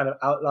video that kind of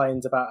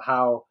outlines about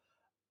how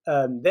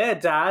their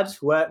dad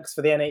works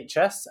for the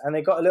NHS, and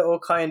they got a little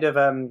kind of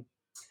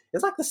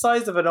it's like the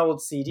size of an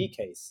old CD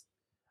case,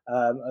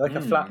 like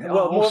a flat.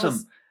 Well,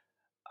 awesome.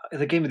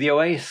 The game of the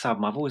Oasis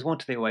album. I've always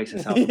wanted the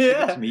Oasis album. Give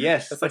it to me.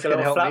 Yes, it's like a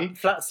little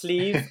flat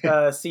sleeve,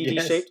 CD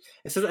shaped.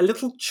 It says a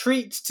little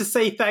treat to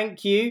say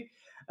thank you,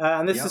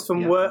 and this is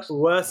from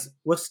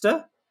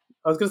Worcester.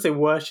 I was going to say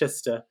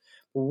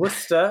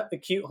Worcester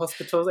Acute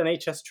Hospitals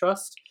NHS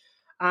Trust,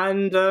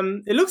 and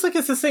it looks like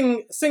it's a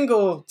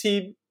single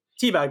tea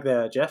bag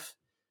there, Jeff.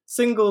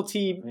 Single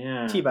tea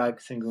bag.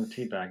 Single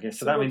tea bag. Yeah.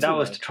 So that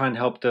was to try and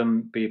help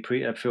them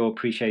feel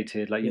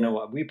appreciated. Like, you know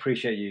what, we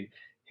appreciate you.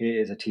 Here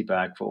is a tea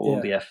bag for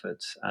all the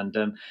efforts. And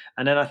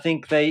then I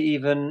think they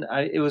even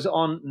it was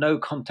on No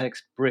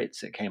Context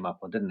Brits. It came up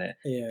on, didn't it?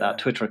 Yeah. That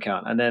Twitter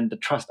account, and then the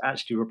trust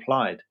actually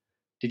replied.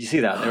 Did you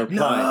see that? They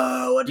replied.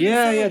 No, what did they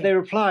say? They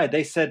replied.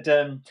 They said,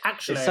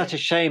 actually, it's such a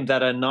shame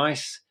that a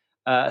nice,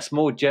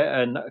 small,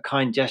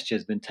 kind gesture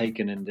has been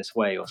taken in this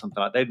way, or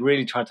something like that. They'd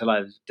really tried to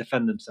like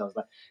defend themselves.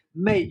 Like,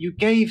 mate, you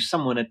gave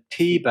someone a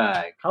tea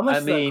bag. How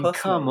much?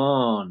 Come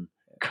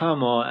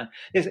on.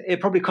 It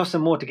probably cost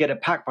them more to get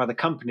it packed by the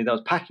company that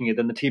was packing it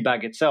than the tea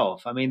bag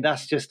itself. I mean,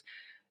 that's just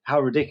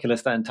how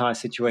ridiculous that entire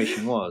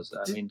situation was.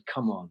 I mean,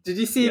 come on. Did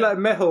you see like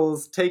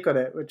Mehal's take on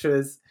it, which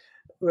was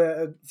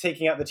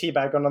taking out the tea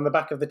bag, and on the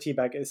back of the tea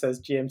bag it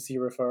says GMC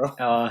referral.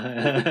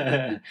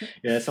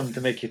 Yeah, something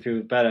to make you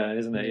feel better,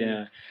 isn't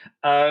it?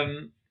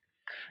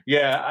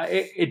 Yeah.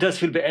 It does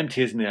feel a bit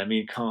empty, isn't it? I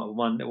mean,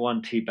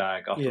 one tea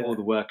bag after all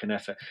the work and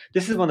effort.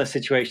 This is one of the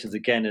situations,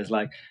 again, is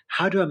like,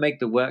 how do I make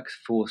the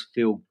workforce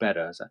feel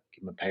better? Is that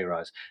give them a pay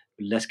rise?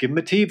 Let's give them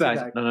a tea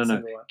bag.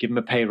 No. Give them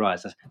a pay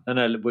rise.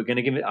 No, we're going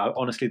to give it.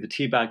 Honestly, the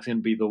tea bag's going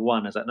to be the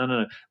one. It's like,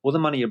 no. All the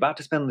money you're about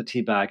to spend on the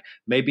tea bag,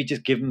 maybe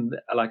just give them,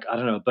 like, I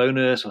don't know, a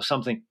bonus or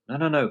something.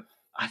 No.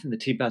 I think the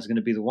tea bag's going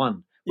to be the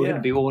one. We're going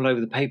to be all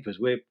over the papers.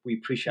 We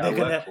appreciate our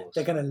workforce.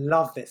 They're going to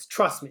love this.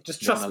 Trust me.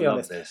 Just trust me on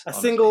this.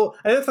 Single,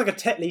 it looks like a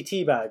Tetley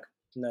tea bag.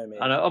 No, mate.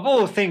 I know. Of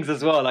all things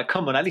as well, like,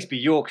 come on, at least be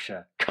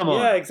Yorkshire. Come on.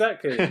 Yeah,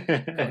 exactly.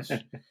 Gosh,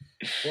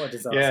 what a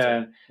disaster.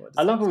 Yeah.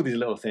 I love all these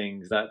little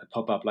things that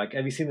pop up. Like,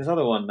 have you seen this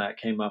other one that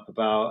came up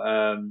about,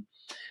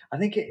 I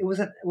think it was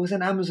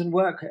an Amazon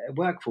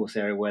workforce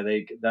area where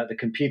that the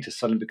computer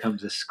suddenly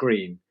becomes a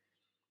screen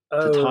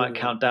to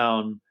count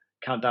down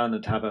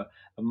and to have a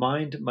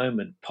mind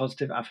moment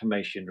positive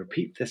affirmation.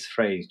 Repeat this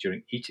phrase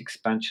during each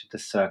expansion of the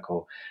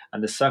circle,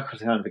 and the circle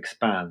kind of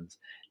expands.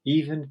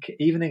 Even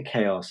in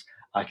chaos,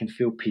 I can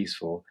feel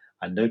peaceful.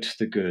 I notice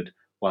the good.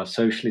 While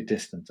socially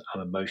distant,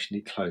 I'm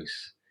emotionally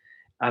close.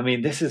 I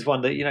mean, this is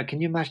one that, you know, can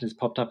you imagine it's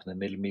popped up in the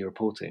middle of me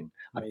reporting?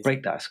 I'd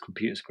break that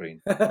computer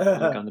screen. Look,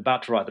 I'm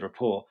about to write the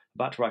report,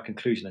 about to write a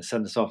conclusion and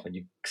send this off, and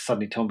you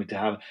suddenly told me to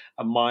have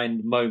a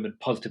mind moment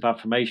positive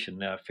affirmation.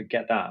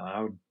 Forget that.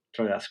 I would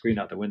throw that screen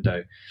out the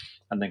window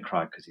and then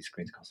cry because these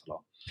screens cost a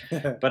lot.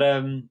 But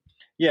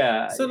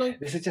so, like,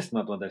 this is just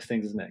another one of those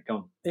things, isn't it? Go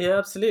on. Yeah,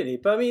 absolutely.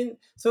 But I mean,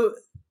 so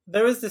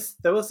there was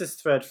this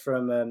thread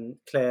from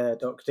Claire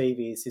Doc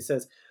Davies who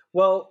says,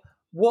 well,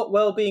 what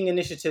well-being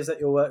initiatives at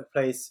your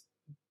workplace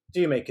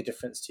do make a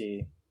difference to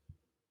you?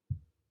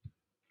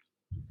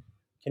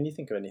 Can you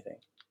think of anything?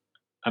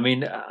 I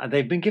mean,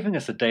 they've been giving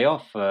us a day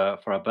off for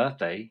our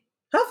birthday.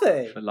 Have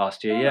they? For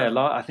last year, yeah.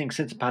 I think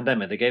since the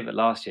pandemic, they gave it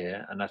last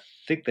year, and I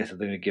think they said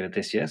they're going to give it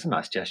this year. It's a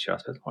nice gesture, I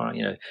suppose. Well,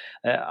 you know,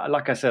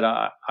 like I said,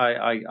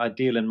 I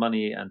deal in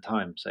money and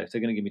time, so if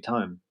they're going to give me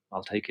time,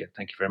 I'll take it.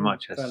 Thank you very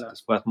much.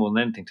 It's worth more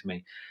than anything to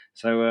me.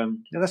 So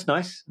that's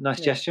nice.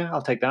 Nice gesture.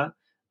 I'll take that.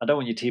 I don't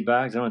want your tea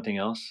bags or anything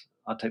else.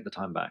 I'll take the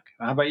time back.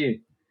 How about you?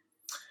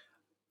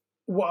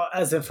 Well,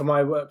 as in for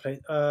my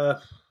workplace?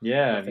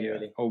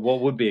 Really. Or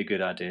what would be a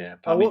good idea?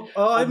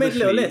 I made a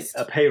little list.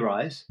 A pay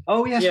rise.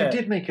 Oh, yes, you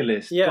did make a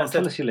list. Yeah,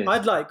 tell us your list.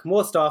 I'd like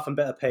more staff and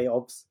better pay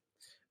obs,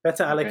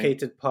 better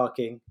allocated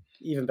parking,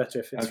 even better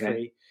if it's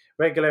free,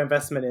 regular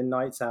investment in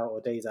nights out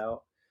or days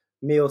out,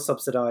 meal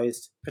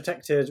subsidised,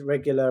 protected,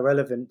 regular,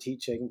 relevant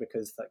teaching,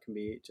 because that can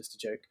be just a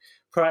joke,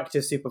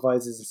 proactive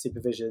supervisors and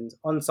supervisions,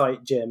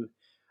 on-site gym,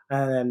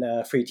 and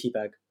then free tea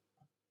bag.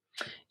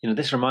 You know,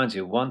 this reminds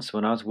you, once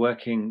when I was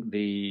working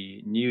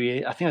the New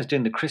Year, I think I was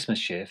doing the Christmas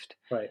shift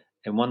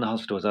in one of the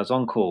hospitals. I was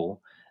on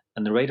call,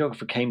 and the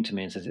radiographer came to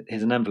me and said,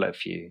 "Here's an envelope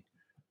for you."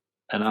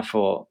 And I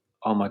thought,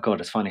 oh my God,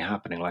 it's finally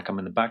happening. Like, I'm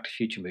in the Back to the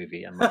Future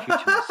movie, and my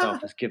future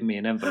myself has given me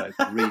an envelope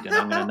to read, and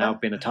I'm going to now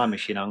be in a time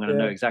machine. I'm going to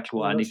know exactly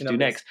what I need to do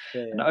next.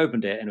 And I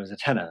opened it, and it was a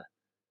tenner.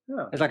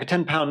 Oh. It's like a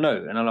 £10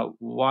 note. And I'm like,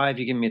 why have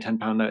you given me a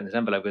 £10 note in this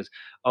envelope? Because,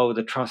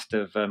 the trust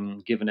of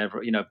given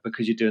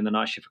because you're doing the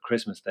night shift for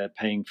Christmas, they're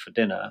paying for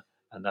dinner,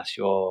 and that's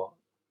your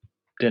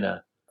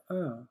dinner.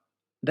 Oh.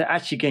 They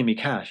actually gave me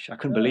cash. I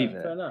couldn't believe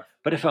it.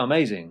 But it felt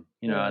amazing.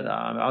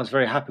 I was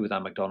very happy with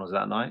that McDonald's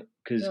that night,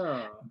 because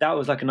that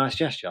was like a nice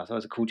gesture. I thought it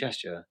was a cool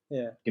gesture.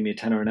 Yeah. Give me a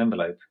tenner an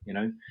envelope,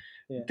 Yeah.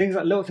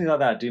 Little things like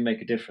that do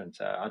make a difference.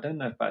 I don't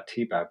know if that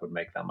tea bag would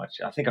make that much.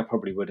 I think I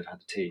probably would have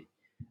had a tea.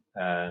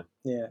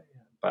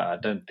 but I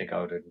don't think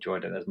I would have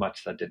enjoyed it as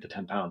much as I did the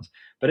 £10.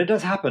 But it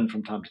does happen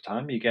from time to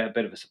time. You get a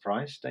bit of a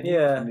surprise, don't you?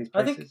 Yeah, from these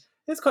I places? think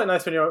it's quite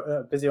nice when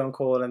you're busy on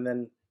call and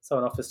then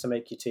someone offers to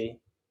make you tea.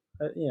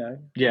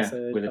 Yeah,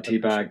 with a tea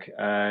bag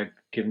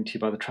given to you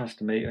by the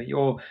trust, and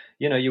you're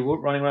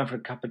running around for a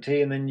cup of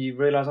tea, and then you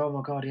realise, oh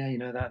my god,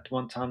 yeah, that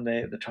one time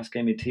the trust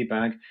gave me a tea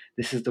bag.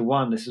 This is the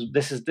one. This is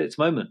its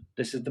moment.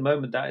 This is the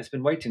moment that it's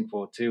been waiting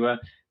for to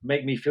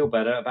make me feel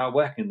better about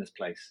working in this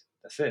place.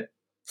 That's it.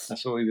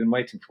 That's what we've been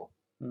waiting for.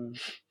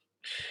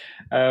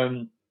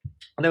 And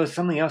there was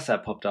something else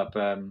that popped up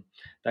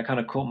that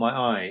kind of caught my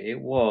eye. It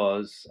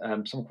was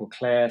someone called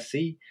Claire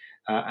C.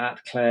 At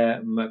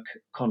Claire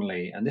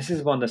McConnelly. And this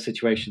is one of the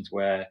situations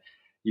where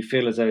you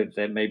feel as though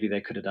maybe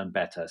they could have done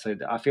better. So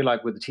I feel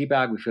like with the tea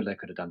bag, we feel they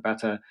could have done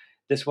better.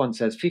 This one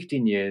says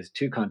 15 years,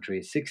 2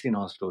 countries, 16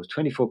 hospitals,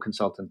 24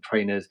 consultant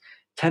trainers,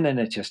 10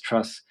 NHS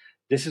trusts.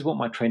 This is what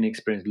my training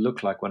experience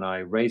looked like when I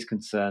raised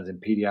concerns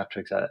in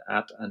pediatrics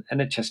at an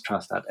NHS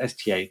trust at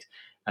ST8.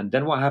 And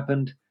then what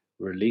happened?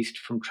 Released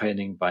from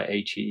training by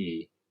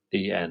HEE.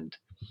 The end.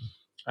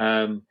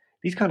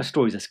 These kind of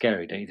stories are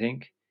scary, don't you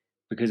think?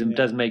 Because it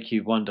does make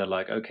you wonder,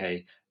 like,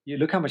 okay, you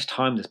look how much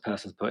time this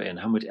person's put in,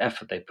 how much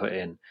effort they put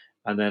in,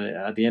 and then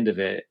at the end of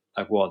it,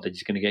 like, what, they're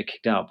just going to get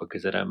kicked out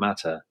because they don't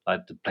matter?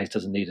 Like, the place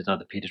doesn't need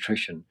another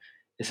pediatrician.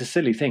 It's a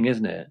silly thing,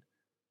 isn't it?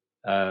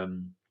 I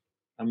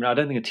mean, I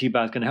don't think a tea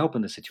bag is going to help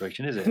in this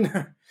situation, is it?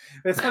 No.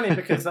 It's funny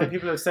because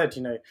people have said,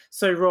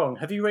 so wrong.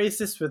 Have you raised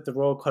this with the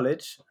Royal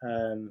College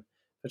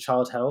for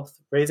Child Health?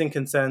 Raising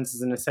concerns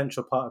is an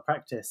essential part of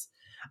practice.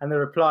 And the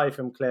reply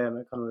from Claire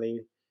McConnelly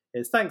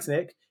is, thanks,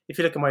 Nick. If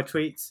you look at my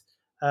tweets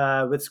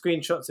with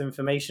screenshots of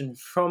information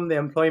from the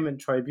Employment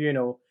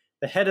Tribunal,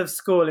 the head of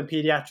school in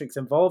paediatrics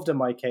involved in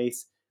my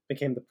case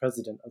became the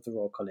president of the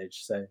Royal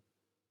College. So,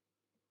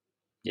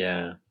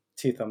 yeah,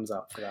 2 thumbs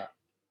up for that.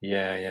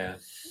 Yeah.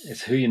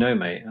 It's who you know,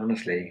 mate.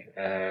 Honestly,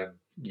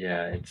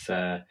 it's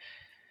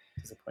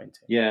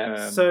disappointing.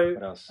 Yeah. So,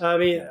 what else? I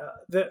mean,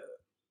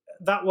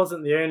 that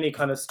wasn't the only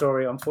kind of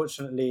story,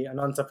 unfortunately and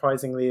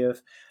unsurprisingly,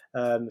 of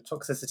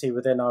toxicity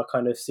within our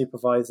kind of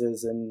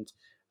supervisors and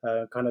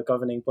kind of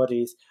governing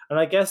bodies. And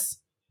I guess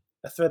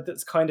a thread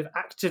that's kind of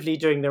actively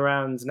doing the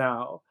rounds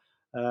now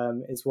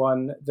is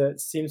one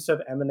that seems to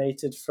have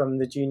emanated from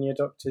the Junior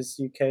Doctors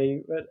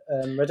UK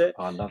Reddit.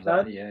 I love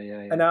that. Yeah.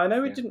 And I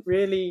know we didn't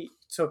really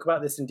talk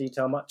about this in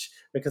detail much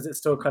because it's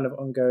still kind of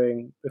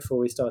ongoing before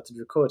we started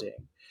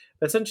recording.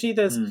 But essentially,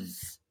 there's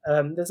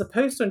a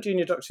post on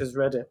Junior Doctors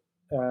Reddit,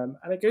 and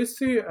it goes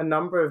through a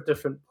number of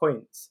different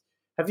points.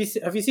 Have you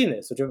seen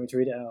this, or do you want me to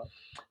read it out?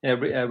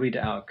 Yeah, read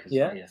it out.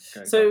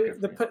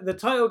 The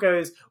title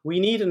goes, "We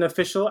need an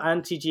official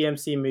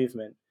anti-GMC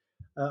movement."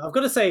 I've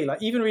got to say,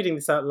 like, even reading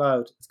this out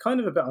loud, it's kind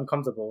of a bit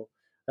uncomfortable.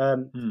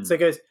 So it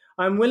goes,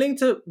 "I'm willing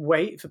to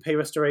wait for pay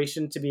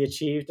restoration to be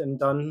achieved and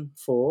done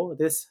for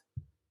this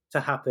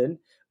to happen,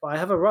 but I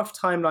have a rough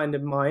timeline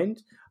in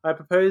mind. I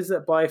propose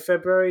that by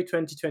February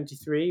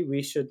 2023,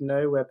 we should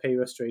know where pay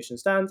restoration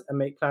stands and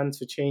make plans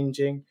for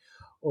changing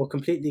or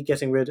completely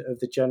getting rid of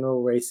the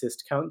General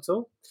Racist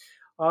Council.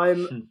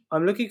 I'm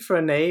looking for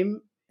a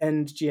name,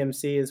 and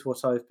GMC is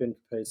what I've been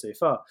proposed so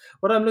far.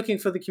 What I'm looking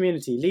for the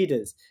community,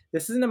 leaders.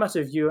 This isn't a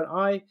matter of you and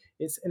I.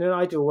 It's in an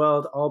ideal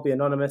world, I'll be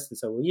anonymous and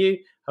so will you.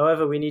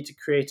 However, we need to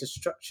create a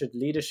structured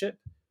leadership."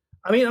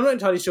 I mean, I'm not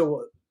entirely sure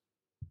what...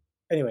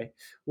 Anyway,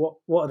 what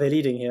are they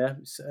leading here?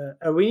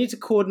 We need to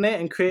coordinate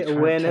and create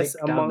awareness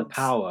among the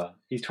power.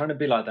 He's trying to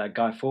be like that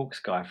Guy Fawkes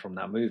guy from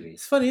that movie.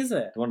 It's funny, isn't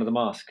it? The one of the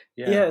mask.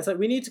 Yeah, it's like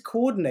we need to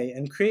coordinate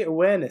and create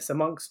awareness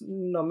amongst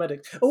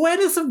non-medics.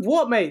 Awareness of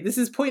what, mate? This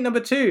is point number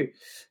 2.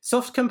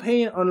 Soft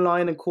campaign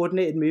online and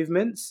coordinated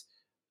movements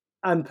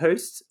and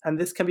posts, and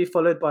this can be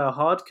followed by a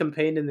hard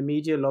campaign in the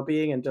media,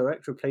 lobbying and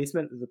direct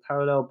replacement of the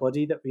parallel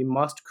body that we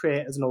must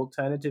create as an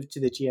alternative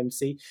to the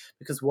GMC,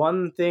 because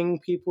one thing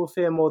people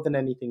fear more than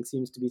anything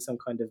seems to be some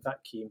kind of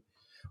vacuum.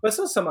 Well, it's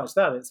not so much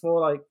that, it's more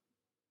like,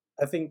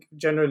 I think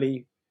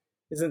generally,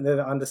 isn't there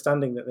the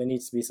understanding that there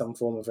needs to be some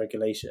form of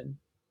regulation?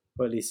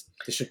 Or at least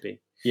there should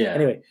be. Yeah.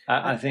 Anyway.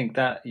 I think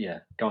that,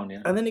 go on,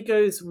 yeah. And then it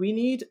goes, we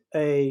need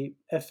a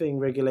effing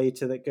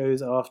regulator that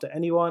goes after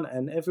anyone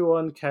and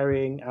everyone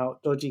carrying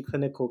out dodgy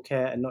clinical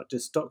care and not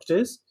just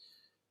doctors.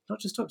 Not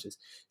just doctors.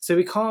 So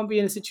we can't be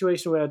in a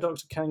situation where a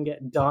doctor can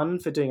get done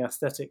for doing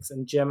aesthetics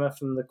and Gemma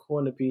from the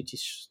corner beauty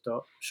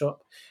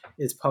shop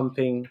is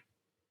pumping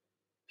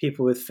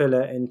people with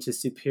filler into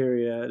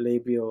superior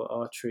labial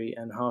artery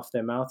and half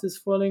their mouth is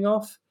falling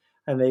off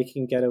and they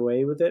can get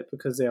away with it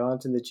because they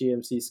aren't in the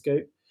GMC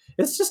scope.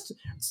 It's just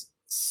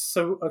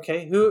so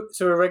okay.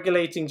 So we're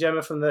regulating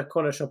Gemma from the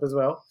corner shop as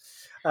well.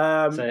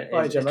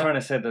 It's trying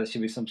to say that there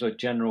should be some sort of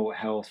general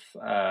health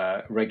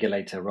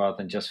regulator rather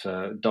than just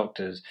for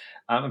doctors.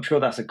 I'm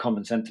sure that's a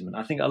common sentiment.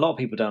 I think a lot of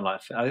people don't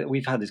like.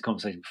 We've had this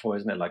conversation before,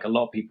 isn't it? Like a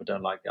lot of people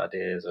don't like the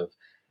ideas of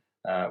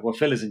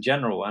fillers in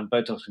general and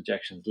Botox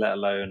injections, let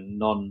alone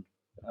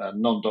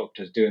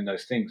non-doctors doing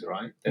those things.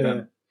 Right? They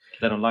don't.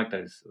 They don't like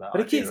those.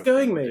 But it keeps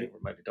going, mate.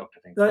 Remotely doctor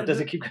things. Like, does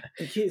it keep going?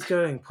 It keeps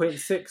going. Point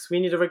 6. We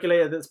need a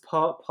regulator that's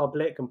part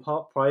public and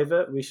part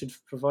private. We should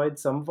provide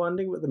some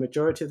funding, but the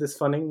majority of this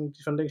funding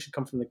should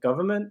come from the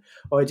government,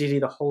 or ideally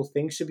the whole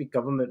thing should be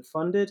government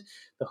funded.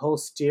 The whole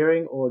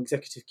steering or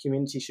executive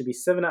community should be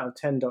 7 out of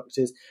 10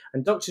 doctors,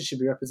 and doctors should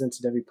be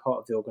represented in every part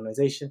of the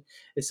organisation.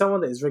 If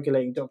someone that is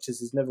regulating doctors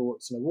has never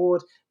worked an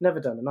award, never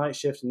done a night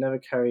shift, and never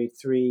carried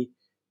 3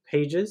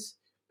 pages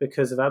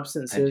because of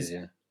absences,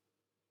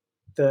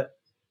 that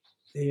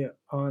they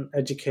aren't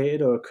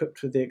educated or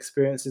equipped with the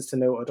experiences to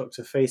know what a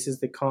doctor faces,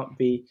 they can't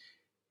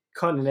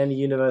in any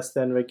universe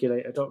then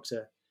regulate a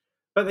doctor.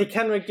 But they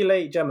can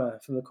regulate Gemma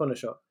from the corner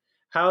shop.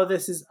 How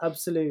this is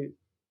absolute...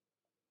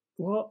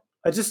 What?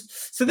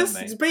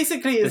 This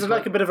basically is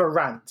like a bit of a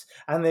rant,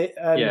 and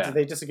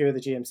they disagree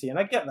with the GMC, and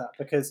I get that,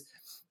 because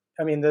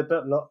I mean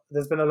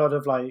there's been a lot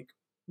of like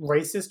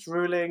racist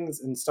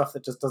rulings and stuff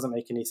that just doesn't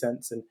make any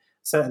sense, and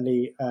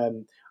certainly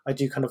I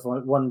do kind of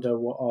wonder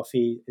what our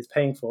fee is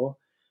paying for.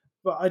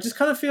 But I just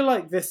kind of feel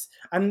like this,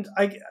 and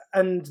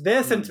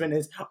their sentiment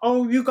is,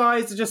 oh, you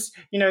guys are just,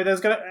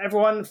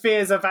 everyone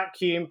fears a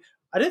vacuum.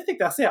 I don't think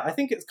that's it. I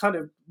think it's kind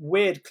of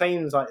weird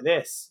claims like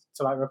this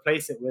to like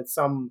replace it with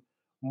some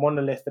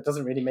monolith that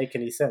doesn't really make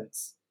any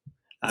sense.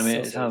 I mean,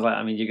 it sounds like,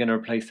 you're going to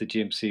replace the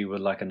GMC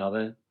with like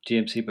another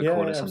GMC, but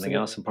call it something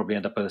else, and probably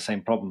end up with the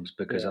same problems,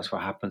 because that's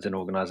what happens in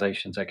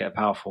organizations that get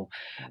powerful.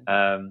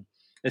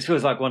 This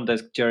feels like one of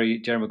those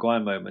Jerry Maguire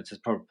moments. This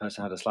probably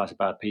person had a slice of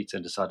bad pizza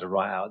and decided to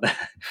write out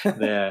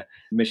their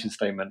mission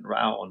statement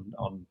right out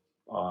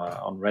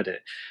on Reddit.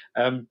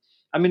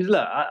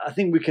 Look, I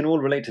think we can all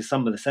relate to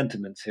some of the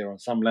sentiments here on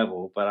some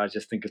level, but I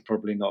just think it's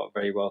probably not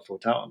very well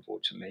thought out,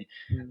 unfortunately.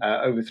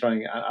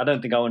 Overthrowing, I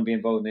don't think I want to be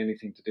involved in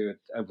anything to do with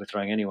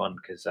overthrowing anyone,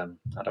 because I don't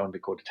want to be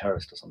called a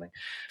terrorist or something.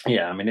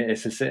 Yeah,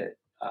 it's just,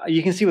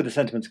 you can see where the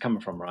sentiment's coming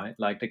from, right?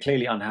 Like, they're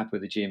clearly unhappy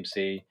with the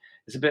GMC.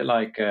 It's a bit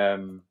like,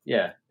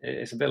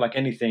 it's a bit like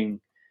anything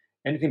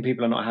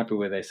people are not happy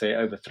with, they say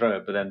overthrow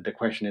it, but then the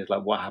question is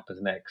like, what happens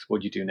next?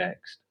 What do you do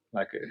next?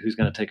 Like, who's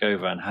going to take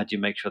over, and how do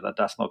you make sure that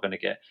that's not going to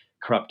get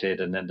corrupted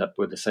and end up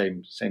with the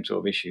same sort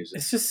of issues?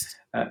 It's just,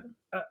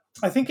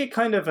 I think it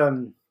kind of,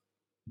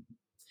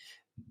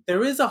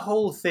 there is a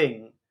whole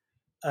thing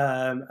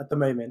at the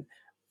moment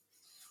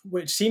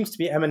which seems to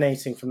be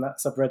emanating from that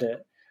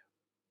subreddit,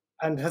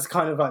 and has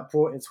kind of like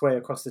brought its way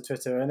across the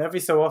Twitter. And every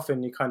so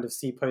often you kind of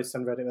see posts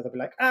on Reddit where they'll be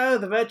like, oh,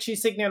 the virtue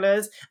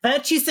signalers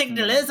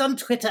on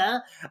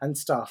Twitter and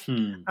stuff.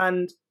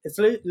 And it's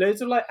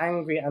loads of like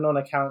angry anon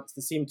accounts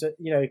that seem to,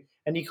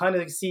 and you kind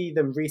of see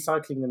them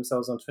recycling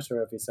themselves on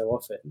Twitter every so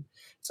often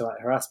to like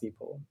harass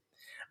people.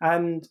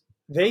 And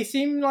they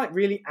seem like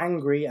really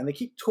angry, and they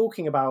keep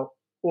talking about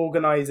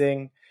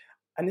organizing,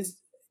 and it's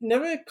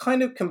never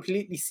kind of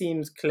completely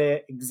seems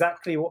clear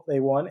exactly what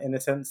they want, in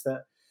the sense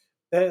that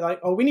they're like,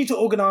 oh, we need to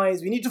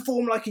organize, we need to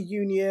form like a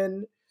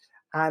union.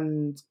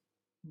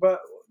 But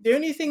the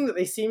only thing that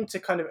they seem to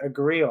kind of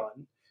agree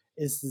on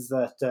is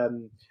that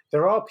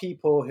there are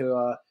people who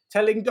are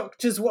telling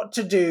doctors what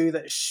to do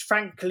that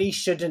frankly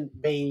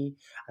shouldn't be,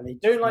 and they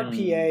don't like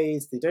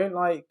PAs, they don't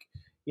like,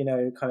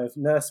 kind of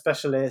nurse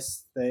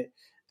specialists.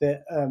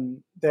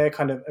 Their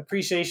kind of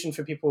appreciation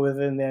for people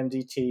within the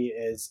MDT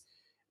is,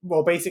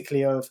 well,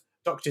 basically of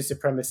doctor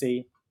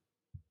supremacy.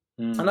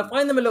 And I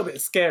find them a little bit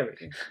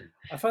scary.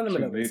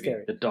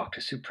 The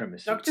Doctor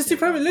Supremacy. Doctor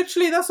Supremacy,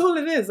 literally, that's all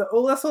it is.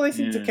 That's all they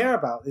seem to care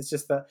about. It's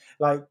just that,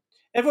 like,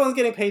 everyone's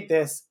getting paid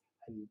this,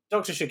 and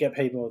doctors should get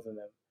paid more than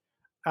them.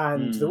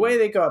 And the way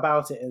they go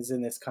about it is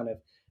in this kind of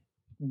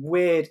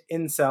weird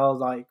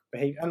incel-like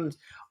behavior. And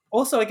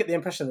also I get the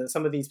impression that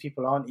some of these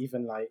people aren't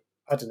even like,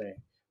 I don't know,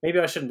 maybe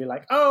I shouldn't be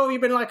like, oh,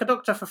 you've been like a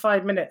doctor for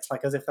 5 minutes,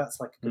 like as if that's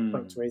like a good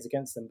point to raise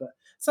against them. But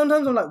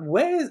sometimes I'm like,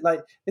 where is,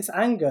 like, this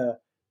anger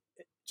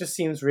just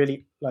seems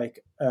really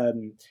like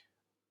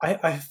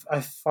I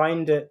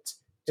find it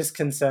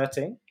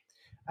disconcerting,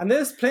 and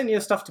there's plenty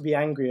of stuff to be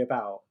angry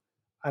about,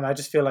 and I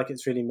just feel like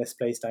it's really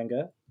misplaced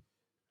anger.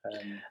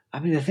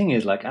 The thing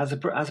is, like, as a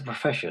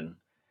profession,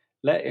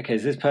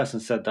 this person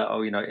said that,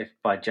 if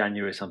by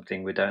January or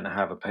something we don't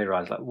have a pay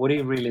rise, like, what are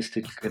you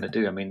realistically going to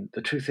do?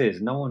 The truth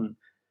is, no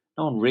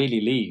one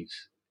really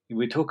leaves.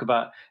 We talk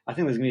about, I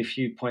think there's going to be a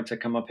few points that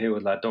come up here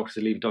with like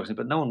doctors leave,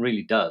 but no one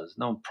really does.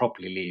 No one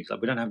properly leaves.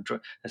 Like, we don't have,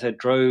 I said,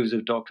 droves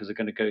of doctors are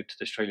going to go to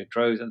Australia,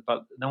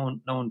 but no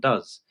one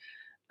does.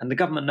 And the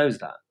government knows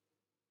that.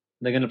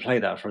 They're going to play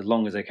that for as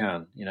long as they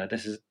can.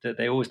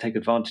 They always take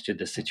advantage of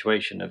the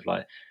situation of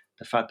like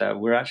the fact that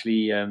we're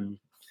actually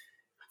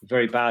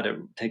very bad at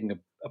taking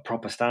a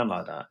proper stand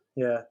like that.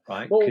 Yeah.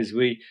 Right? Because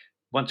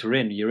once we're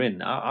in, you're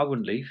in. I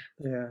wouldn't leave.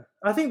 Yeah,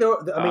 I think go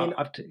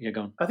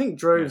on. I think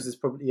droves is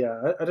probably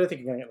I don't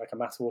think you're going to get like a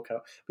mass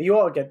walkout,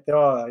 but there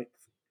are like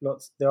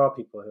lots. There are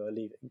people who are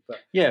leaving, but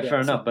fair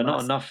enough, but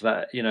not enough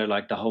that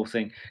like the whole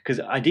thing. Because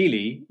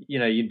ideally,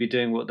 you'd be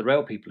doing what the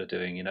rail people are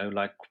doing.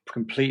 Like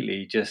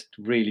completely just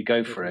really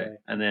go for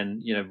it, and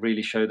then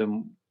really show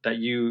them that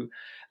you.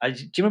 Do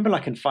you remember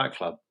like in Fight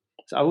Club?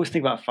 So I always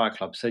think about Fight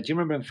Club. So do you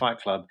remember in Fight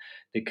Club,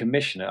 the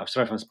commissioner? I'm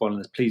sorry if I'm spoiling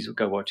this. Please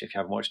go watch it if you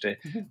haven't watched it.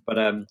 But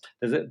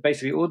there's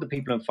basically all the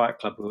people in Fight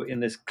Club who are in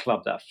this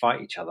club that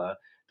fight each other.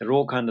 They're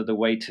all kind of the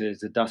waiters,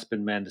 the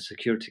dustbin men, the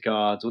security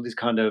guards, all these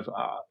kind of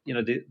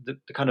the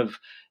kind of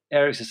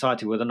area of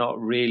society where they're not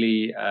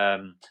really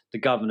the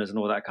governors and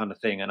all that kind of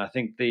thing. And I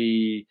think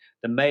the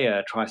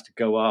mayor tries to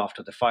go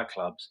after the Fight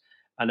Clubs,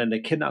 and then they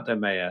kidnap their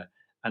mayor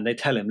and they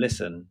tell him,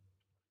 listen,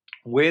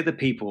 we're the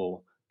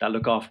people that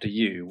look after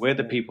you. We're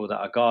the people that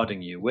are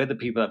guarding you. We're the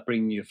people that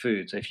bring you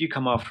food. So if you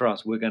come after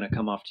us, we're going to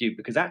come after you.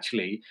 Because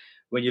actually,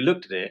 when you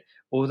looked at it,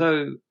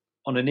 although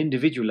on an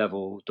individual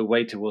level, the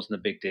waiter wasn't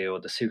a big deal,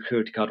 the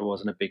security guard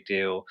wasn't a big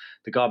deal,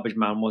 the garbage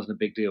man wasn't a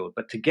big deal,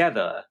 but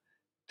together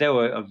they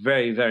were a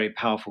very, very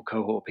powerful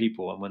cohort of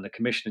people. And when the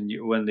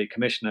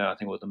commissioner, I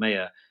think it was the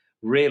mayor,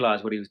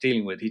 realized what he was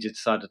dealing with, he just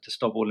decided to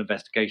stop all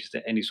investigations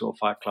at any sort of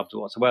fight clubs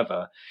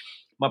whatsoever.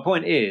 My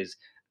point is,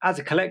 as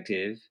a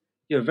collective,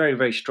 you're a very,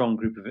 very strong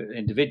group of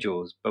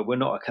individuals, but we're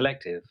not a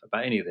collective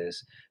about any of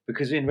this.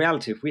 Because in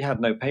reality, if we had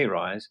no pay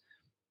rise,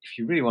 if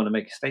you really want to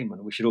make a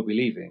statement, we should all be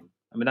leaving.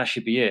 I mean, that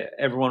should be it.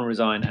 Everyone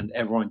resign and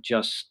everyone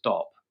just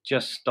stop.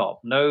 Just stop.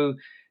 No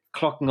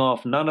clocking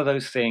off, none of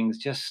those things,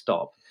 just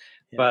stop.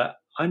 Yeah. But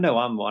I know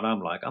I'm what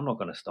I'm like. I'm not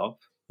going to stop.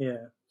 Yeah.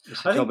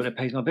 It's a job and it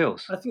pays my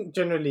bills. I think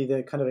generally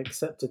the kind of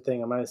accepted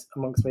thing amongst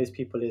most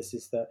people is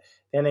that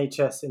the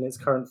NHS in its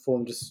current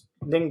form just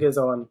lingers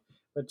on,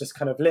 but just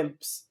kind of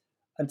limps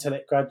until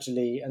it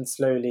gradually and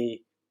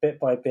slowly, bit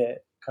by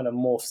bit, kind of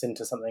morphs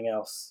into something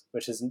else,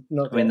 which is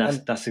not. I mean,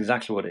 that's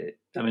exactly what it.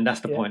 I mean, that's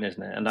the point,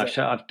 isn't it? And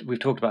exactly. We've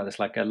talked about this.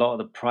 Like a lot of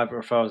the private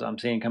referrals I'm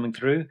seeing coming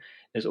through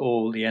is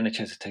all the NHS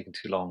has taken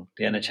too long.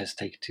 The NHS has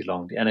taken too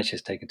long. The NHS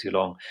has taken too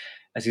long.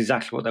 That's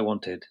exactly what they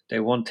wanted. They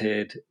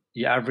wanted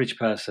the average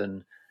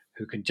person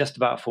who can just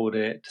about afford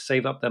it to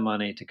save up their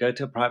money, to go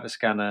to a private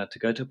scanner, to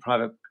go to a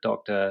private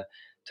doctor,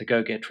 to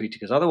go get treated.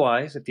 Because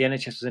otherwise, if the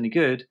NHS was any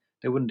good,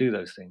 they wouldn't do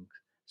those things.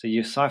 So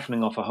you're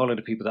siphoning off a whole lot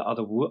of people that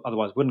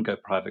otherwise wouldn't go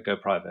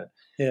private.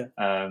 Yeah.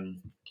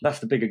 That's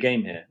the bigger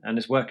game here. And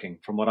it's working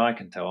from what I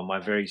can tell on my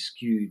very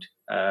skewed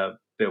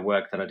bit of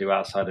work that I do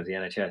outside of the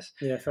NHS.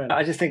 Yeah, fair enough.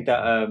 I just think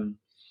that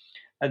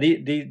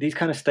these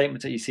kind of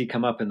statements that you see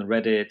come up in the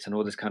Reddit and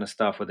all this kind of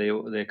stuff where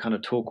they kind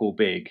of talk all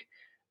big.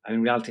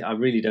 In reality, I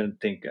really don't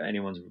think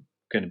anyone's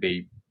going to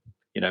be,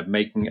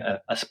 making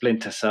a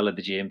splinter cell of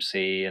the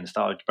GMC and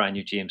start a brand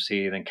new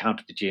GMC, and then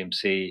counter the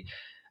GMC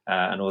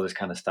and all this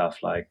kind of stuff.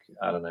 Like,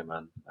 I don't know,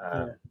 man.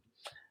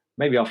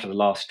 Maybe after the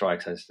last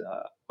strikes,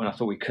 when I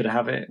thought we could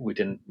have it, we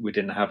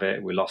didn't have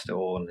it. We lost it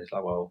all, and it's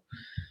like, well,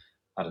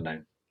 I don't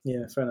know.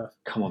 Yeah, fair enough.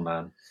 Come on,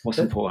 man. What's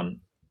important?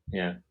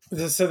 Yeah.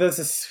 So there's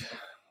this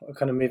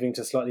kind of moving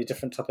to a slightly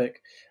different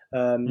topic.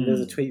 There's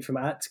a tweet from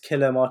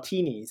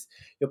 @KillerMartinis.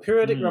 Your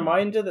periodic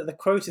reminder that the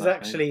quote is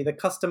actually the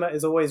customer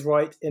is always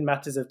right in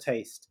matters of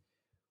taste,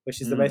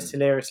 which is the most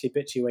hilariously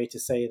bitchy way to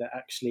say that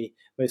actually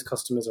most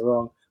customers are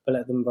wrong, but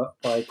let them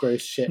buy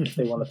gross shit if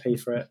they want to pay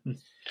for it. And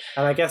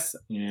I guess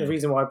the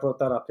reason why I brought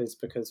that up is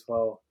because,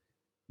 well,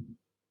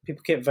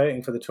 people keep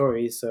voting for the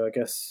Tories, so I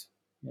guess,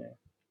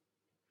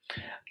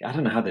 I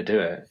don't know how they do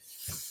it.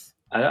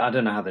 I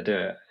don't know how they do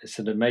it. It's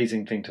an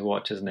amazing thing to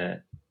watch, isn't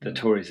it? The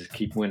Tories just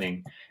keep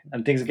winning,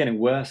 and things are getting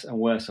worse and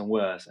worse and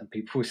worse, and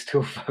people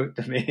still vote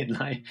them in.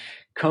 Like,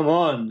 come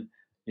on,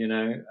 I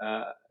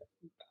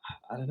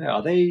don't know.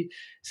 Are they?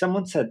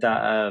 Someone said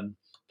that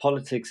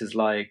politics is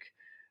like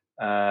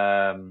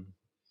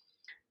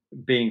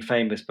being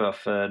famous, but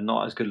for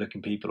not as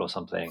good-looking people or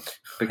something.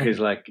 Because,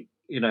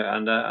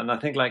 and I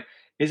think, like,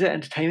 is it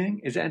entertaining?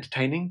 Is it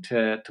entertaining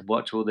to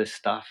watch all this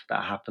stuff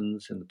that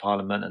happens in the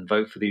Parliament and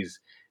vote for these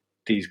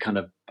kind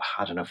of,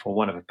 I don't know, for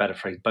one of a better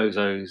phrase,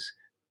 bozos,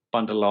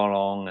 bundle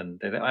along,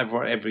 and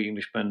every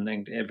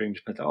Englishman,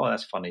 oh,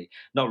 that's funny,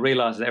 not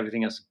realise that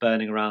everything else is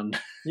burning around,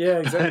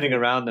 burning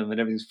around them, and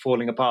everything's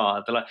falling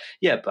apart. They're like,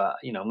 yeah, but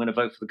I'm going to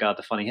vote for the guy with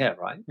the funny hair,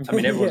 right? I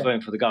mean, everyone's voting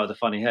for the guy with the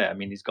funny hair. I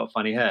mean, he's got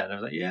funny hair, and I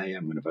was like, yeah,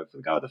 I'm going to vote for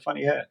the guy with the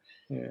funny hair.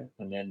 Yeah,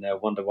 and then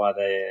wonder why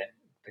they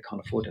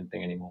can't afford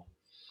anything anymore.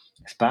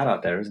 It's bad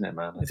out there, isn't it,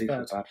 man? It's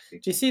bad. Do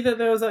you see that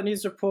there was that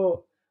news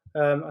report?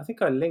 I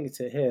think I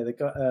linked it here.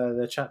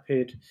 The chap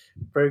who'd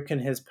broken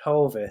his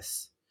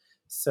pelvis.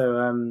 So,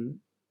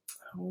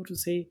 how old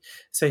was he?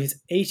 So he's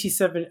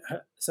 87.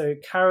 So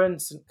Karen,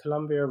 St.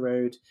 Columbia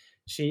Road,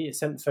 she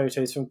sent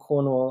photos from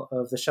Cornwall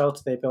of the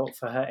shelter they built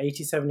for her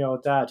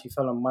 87-year-old dad who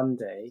fell on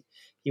Monday.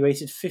 He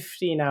waited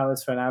 15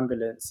 hours for an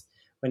ambulance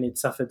when he'd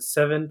suffered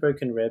 7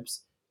 broken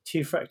ribs,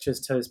 2 fractures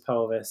to his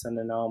pelvis, and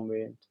an arm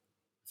wound.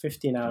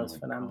 15 hours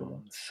for an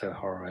ambulance. So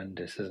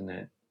horrendous, isn't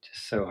it?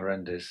 Just so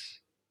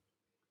horrendous.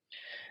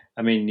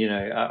 I mean,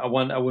 I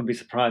wouldn't be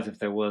surprised if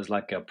there was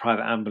like a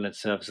private ambulance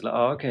service. Like,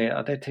 oh, okay,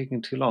 are they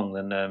taking too long?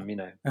 Then,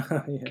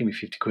 give me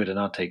 50 quid and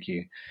I'll take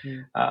you.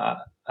 Yeah. I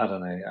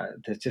don't know.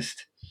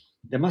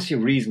 There must be a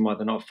reason why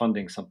they're not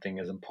funding something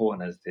as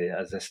important as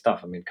their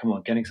stuff. I mean, come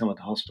on, getting someone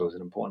to hospital is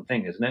an important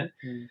thing, isn't it?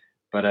 Mm.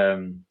 But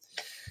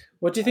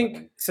what do you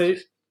think? So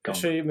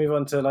Should we move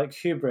on to like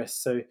hubris?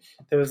 So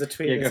there was a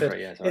tweet that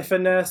said, if a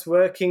nurse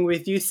working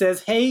with you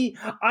says, "Hey,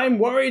 I'm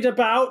worried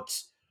about,"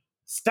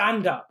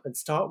 stand up and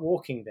start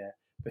walking there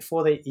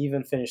before they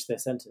even finish their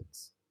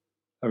sentence.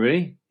 Oh,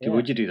 really? Yeah.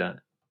 Would you do that?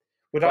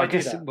 Would I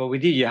do that? Well,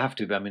 with you have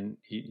to. But I mean,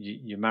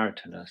 you're married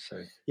to a nurse,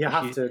 so you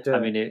have to do it. I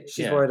mean,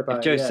 she's worried about.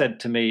 If Joe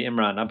said to me,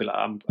 Imran, I'd be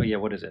like,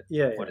 what is it?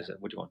 What is it?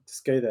 What do you want?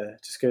 Just go there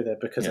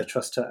because I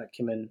trust her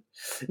acumen.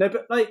 No,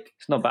 but like,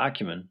 it's not about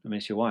acumen. I mean,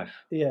 it's your wife.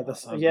 Yeah,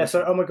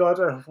 So, oh my god,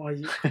 why are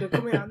you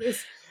coming at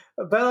this?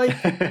 But like,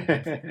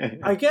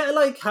 I get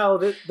like how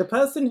the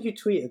person who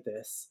tweeted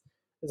this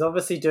is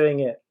obviously doing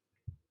it.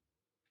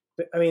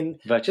 But, I mean,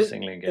 virtue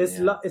signaling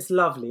again. It's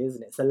lovely,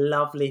 isn't it? It's a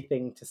lovely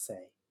thing to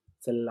say.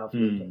 It's a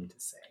lovely thing to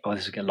say. Oh,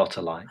 this will get lots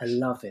of likes. I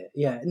love it.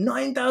 Yeah,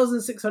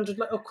 9,600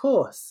 likes, of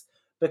course.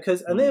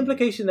 Because, and the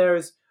implication there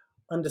is,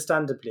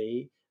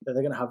 understandably, that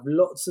they're going to have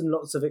lots and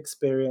lots of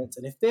experience.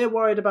 And if they're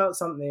worried about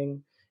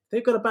something, if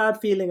they've got a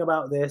bad feeling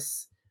about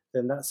this,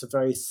 then that's a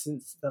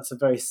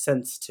very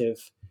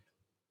sensitive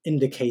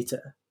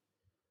indicator.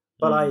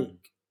 But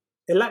like,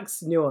 it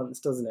lacks nuance,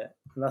 doesn't it?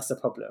 And that's the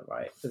problem,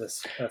 right? With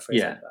this phrase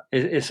like that.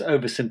 It's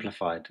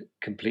oversimplified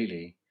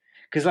completely.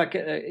 Because, like,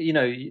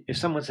 if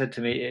someone said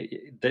to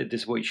me, this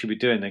is what you should be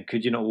doing, then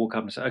could you not walk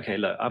up and say, okay,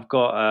 look, I've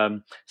got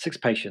 6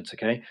 patients,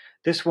 okay?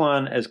 This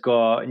one has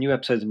got new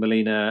episodes of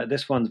melena.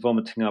 This one's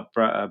vomiting up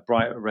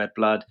bright red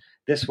blood.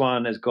 This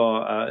one has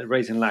got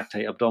raising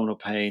lactate, abdominal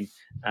pain.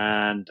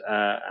 And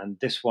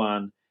this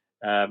one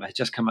has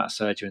just come out of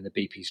surgery and the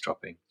BP's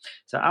dropping.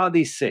 So out of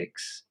these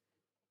 6,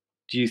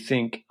 do you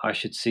think I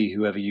should see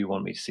whoever you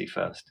want me to see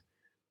first?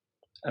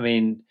 I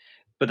mean...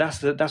 But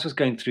that's what's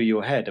going through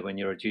your head when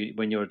you're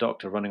a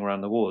doctor running around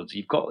the wards.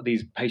 You've got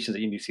these patients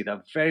that you need to see that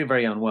are very,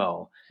 very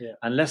unwell. Yeah.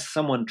 Unless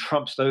someone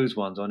trumps those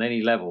ones on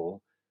any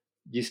level,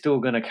 you're still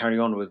going to carry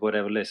on with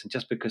whatever list. And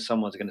just because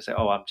someone's going to say,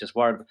 "Oh, I'm just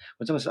worried,"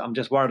 when someone says, "I'm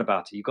just worried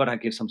about it," you've got to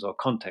give some sort of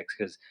context,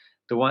 because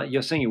the one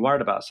you're saying you're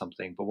worried about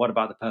something, but what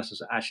about the person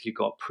who's actually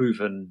got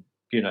proven,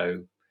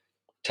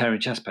 tearing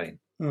chest pain?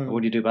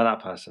 What do you do about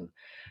that person?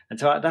 And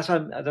so that's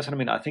what I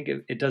mean. I think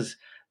it does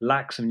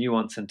lack some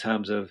nuance in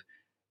terms of,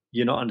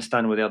 you're not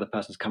understanding where the other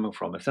person's coming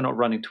from. If they're not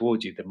running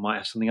towards you, they might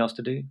have something else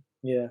to do.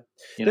 Yeah.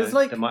 They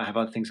might have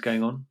other things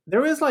going on.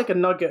 There is like a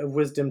nugget of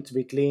wisdom to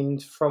be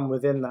gleaned from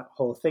within that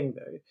whole thing,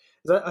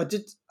 though. I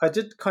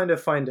did kind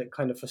of find it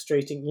kind of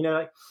frustrating.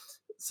 Like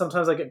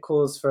sometimes I get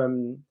calls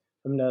from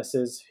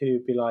nurses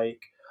who'd be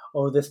like,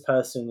 "Oh, this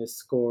person is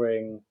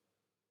scoring,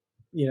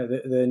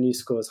 the new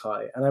score is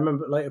high." And I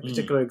remember like a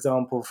particular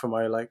example from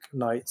my like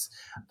nights,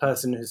 a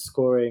person who had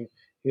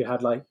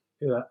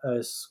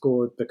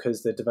scored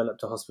because they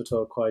developed a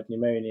hospital-acquired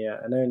pneumonia,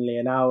 and only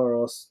an hour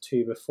or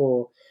 2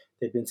 before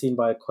they'd been seen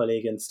by a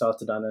colleague and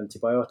started on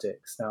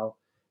antibiotics. Now,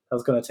 that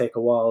was going to take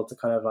a while to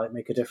kind of like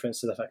make a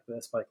difference to the fact that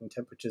they're spiking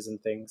temperatures and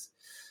things.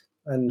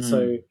 And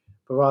so,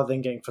 but rather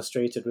than getting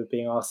frustrated with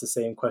being asked the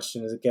same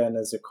question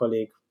as a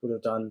colleague would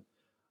have done,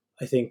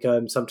 I think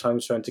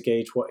sometimes trying to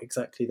gauge what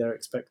exactly they're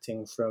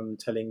expecting from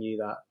telling you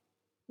that,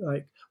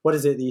 like, what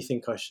is it that you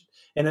think I should,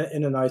 in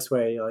a nice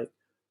way, like,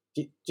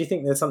 do you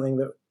think there's something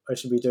that I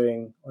should be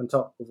doing on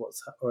top of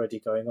what's already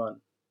going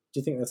on? Do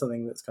you think there's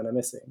something that's kind of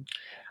missing?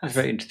 That's a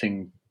very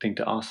interesting thing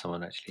to ask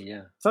someone, actually,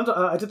 yeah. Sometimes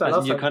I did that last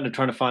time. You're kind of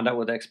trying to find out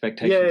what the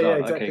expectations are. Yeah,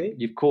 exactly. Okay,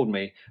 you've called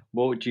me.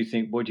 What would you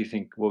think? What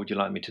would you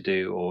like me to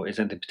do? Or is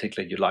there anything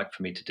particular you'd like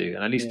for me to do?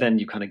 And at least then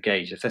you kind of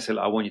gauge. If they say,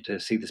 "I want you to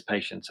see this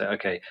patient," say,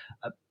 "Okay,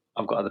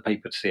 I've got other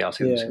people to see. I'll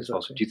see them as soon as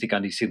possible." Do you think I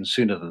need to see them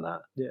sooner than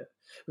that? Yeah.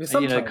 Because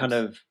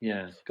sometimes,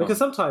 Because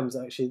sometimes,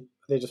 actually,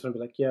 they just want to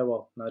be like, "Yeah,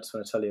 well, no, I just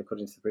want to tell you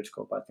according to the bridge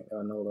call, but I think they're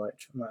on all the right."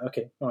 I'm like,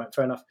 "Okay, all right,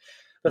 fair enough."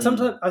 But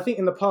sometimes, I think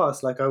in the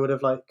past, like, I would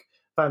have like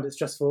found it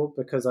stressful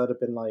because I'd have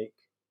been like,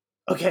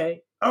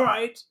 "Okay, all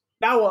right,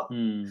 now what?"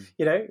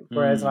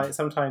 Whereas like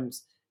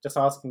sometimes just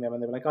asking them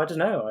and they were like, "I don't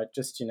know, I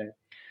just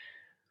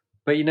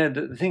But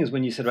the thing is,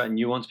 when you said about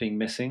nuance being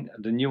missing,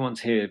 the nuance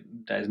here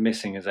that is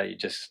missing is that you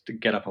just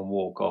get up and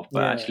walk off.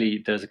 But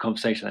actually, there's a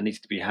conversation that needs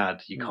to be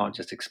had. You can't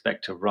just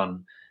expect to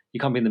run. You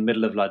can't be in the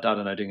middle of, like, I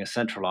don't know, doing a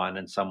central line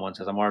and someone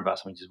says, "I'm worried about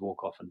something," just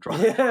walk off and drop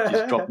in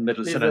the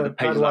middle. The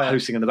page is like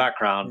hosting in the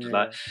background.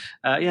 But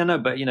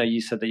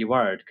you said that you're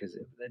worried because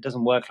it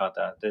doesn't work like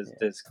that.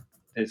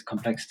 There's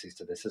complexities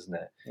to this, isn't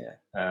it?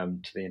 Yeah.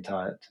 To the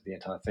entire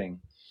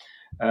thing.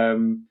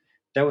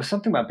 There was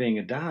something about being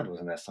a dad,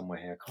 wasn't there, somewhere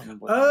here? I can't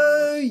remember what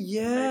that was.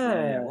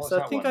 Yeah.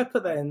 So I think I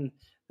put that in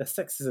the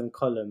sexism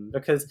column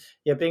because,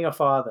 being a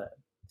father.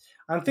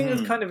 I think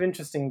it's kind of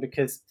interesting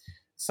because,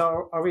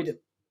 so I'll read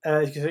it.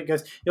 It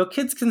goes, "Your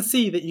kids can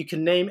see that you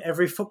can name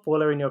every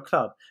footballer in your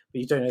club, but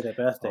you don't know their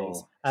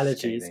birthdays,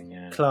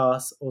 allergies,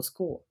 class, or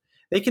score.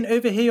 They can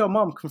overhear your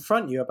mom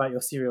confront you about your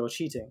serial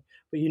cheating,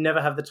 but you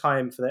never have the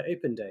time for their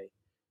open day.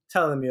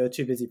 Tell them you're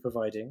too busy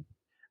providing."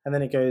 And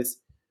then it goes,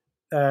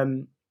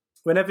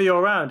 "Whenever you're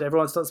around,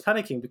 everyone starts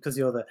panicking because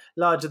you're the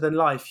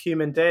larger-than-life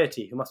human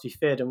deity who must be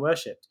feared and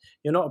worshipped.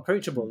 You're not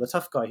approachable, the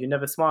tough guy who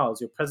never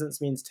smiles. Your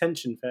presence means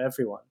tension for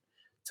everyone.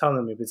 Tell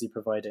them you're busy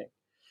providing.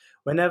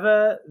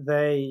 Whenever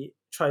they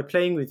try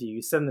playing with you,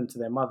 you send them to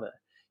their mother.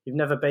 You've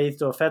never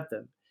bathed or fed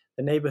them.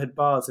 The neighborhood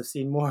bars have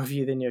seen more of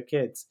you than your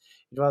kids.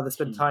 You'd rather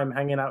spend time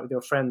hanging out with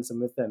your friends than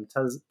with them.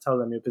 Tell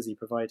them you're busy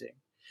providing.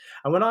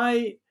 And when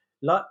I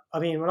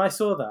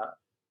saw that,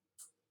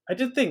 I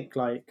did think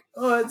like,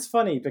 oh, it's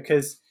funny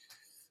because,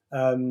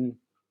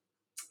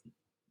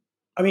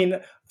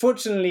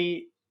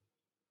 fortunately,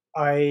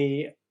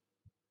 I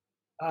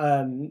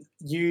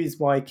use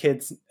my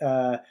kids'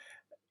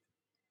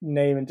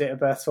 name and date of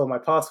birth for my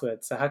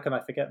password, so how can I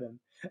forget them?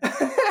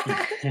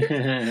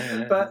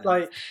 But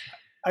like,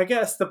 I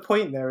guess the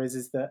point there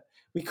is that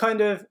we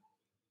kind of,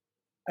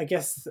 I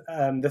guess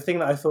the thing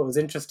that I thought was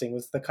interesting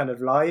was the kind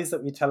of lies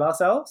that we tell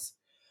ourselves.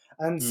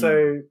 And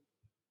so,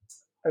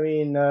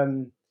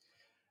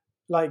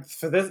 like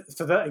for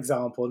that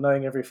example,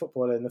 knowing every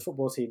footballer in the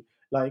football team,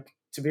 like,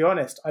 to be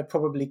honest, I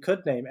probably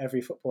could name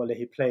every footballer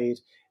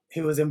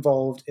who was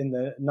involved in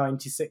the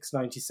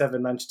 96-97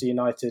 Manchester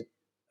United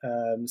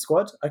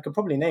squad. I could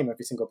probably name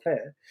every single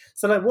player.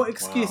 So like, what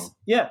excuse? Wow.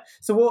 Yeah.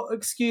 So what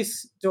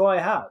excuse do I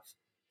have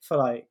for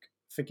like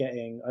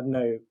forgetting, I don't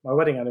know, my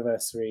wedding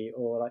anniversary,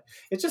 or like,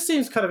 it just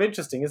seems kind of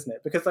interesting, isn't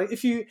it? Because like,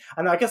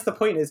 and I guess the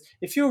point is,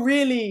 if you're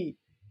really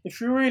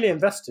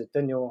invested,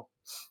 then you'll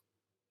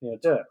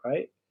do it,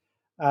 right?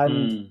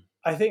 And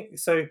I think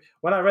so.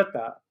 When I read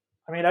that,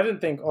 I didn't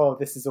think, oh,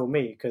 this is all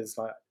me, because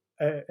like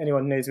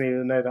anyone who knows me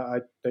will know that I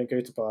don't go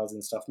to bars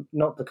and stuff,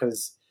 not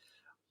because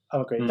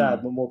I'm a great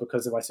dad, but more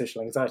because of my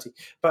social anxiety.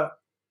 But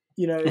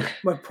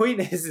my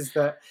point is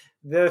that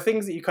there are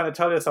things that you kind of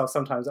tell yourself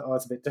sometimes that, oh,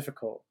 it's a bit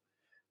difficult,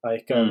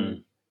 like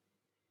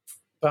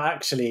but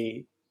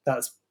actually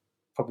that's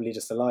probably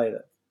just a lie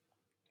that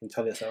you can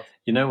tell yourself.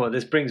 You know what,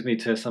 this brings me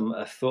to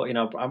a thought.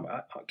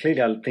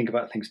 Clearly I think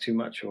about things too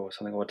much or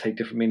something, or take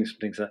different meanings from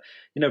things.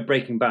 That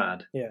Breaking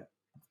Bad, the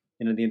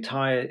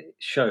entire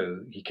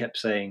show, he kept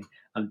saying,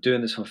 I'm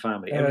doing this for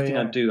family. Everything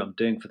I do, I'm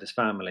doing for this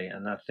family.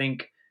 And I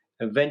think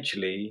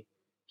eventually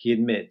he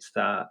admits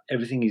that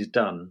everything he's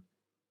done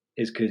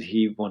is because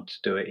he wanted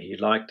to do it, he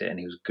liked it, and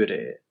he was good at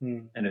it.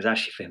 And it was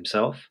actually for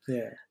himself.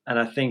 And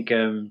I think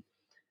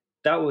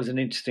that was an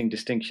interesting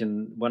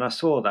distinction. When I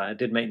saw that, it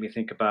did make me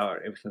think about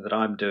everything that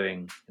I'm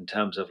doing in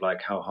terms of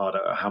like how hard,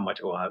 or how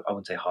much, or I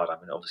wouldn't say hard,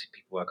 obviously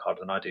people work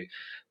harder than I do,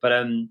 but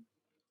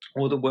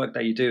all the work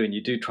that you do, and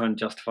you do try and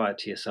justify it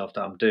to yourself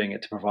that I'm doing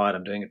it to provide,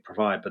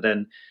 but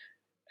then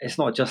it's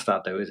not just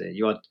that though, is it?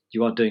 You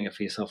are doing it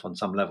for yourself on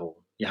some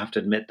level. You have to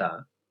admit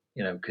that,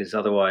 because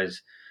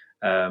otherwise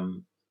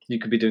you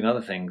could be doing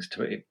other things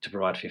to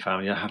provide for your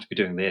family. You don't have to be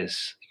doing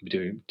this. You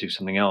could do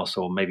something else,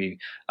 or maybe,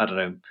 I don't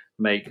know,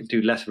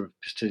 do less of a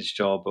prestigious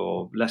job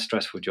or less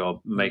stressful job,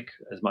 make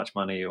as much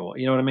money, or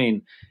you know what I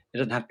mean? It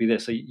doesn't have to be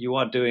this. So you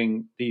are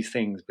doing these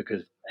things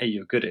because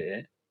you're good at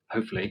it,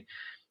 hopefully,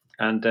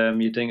 and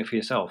you're doing it for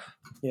yourself.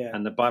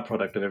 And the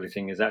byproduct of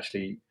everything is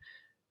actually,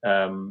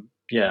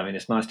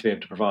 it's nice to be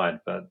able to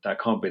provide, but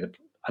that can't be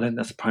I don't think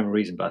that's the primary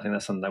reason, but I think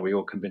that's something that we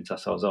all convince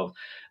ourselves of.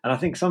 And I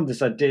think some of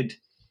this I did,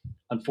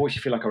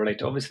 unfortunately, feel like I relate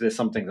to. Obviously, there's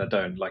some things I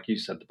don't, like you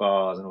said, the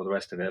bars and all the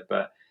rest of it,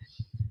 but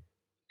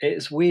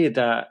it's weird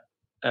that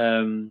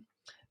there'll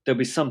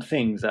be some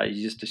things that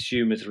you just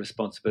assume is a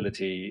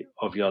responsibility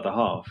of your other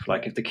half.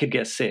 Like if the kid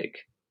gets sick,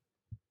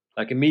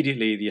 like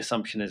immediately the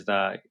assumption is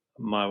that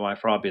my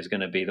wife Rabia is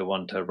going to be the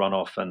one to run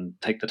off and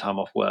take the time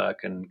off work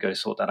and go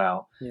sort that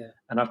out.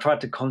 And I've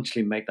tried to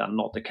consciously make that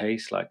not the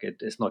case. Like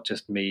it's not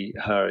just me,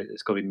 her,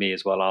 it's got to be me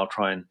as well. I'll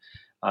try and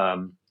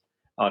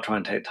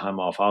take time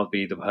off. I'll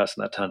be the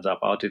person that turns up.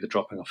 I'll do the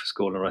dropping off of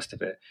school and the rest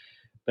of it.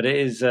 But it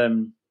is,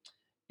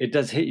 it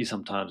does hit you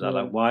sometimes.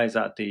 Like, why is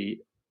that the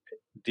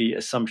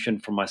assumption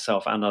from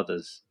myself and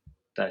others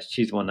that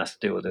she's the one that has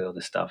to deal with all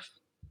this stuff,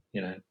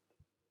 Yeah,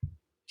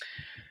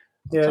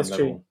 it's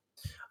true.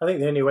 I think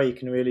the only way you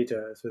can really do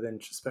it is with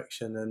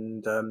introspection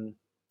and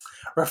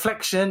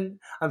reflection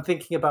and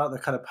thinking about the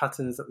kind of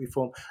patterns that we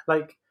form.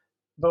 Like,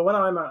 but when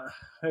I'm at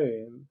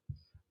home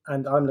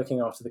and I'm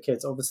looking after the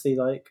kids, obviously,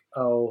 like,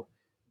 I'll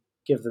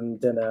give them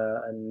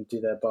dinner and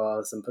do their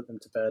baths and put them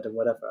to bed and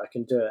whatever. I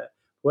can do it.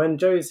 When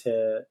Joe's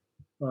here,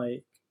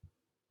 like,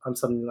 I'm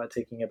suddenly like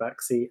taking a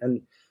back seat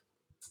and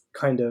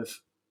kind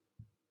of,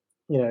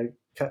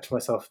 catch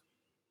myself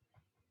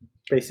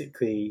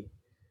basically.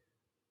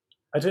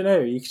 I don't know.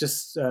 You could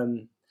just,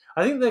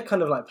 I think they're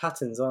kind of like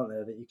patterns, aren't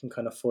there, that you can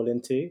kind of fall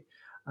into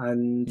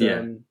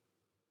and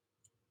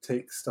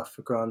take stuff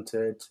for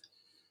granted.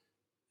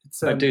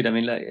 Dude,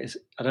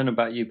 I don't know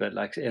about you, but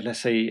like, let's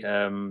say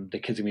the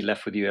kids are going to be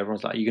left with you.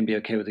 Everyone's like, are you going to be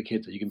okay with the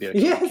kids? Are you going to be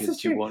okay with the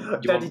kids? Do you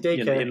want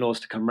the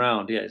in-laws to come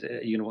round? Yeah,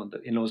 you don't want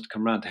the in-laws to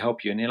come round to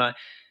help you. And you're like,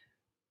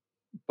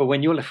 but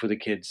when you're left with the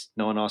kids,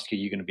 no one asks you,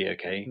 you're going to be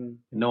okay.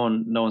 No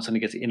one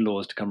suddenly gets the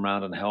in-laws to come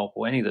round and help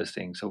or any of those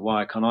things. So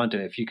why can't I do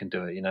it if you can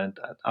do it?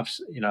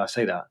 I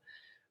say that.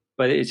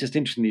 But it's just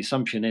interesting. The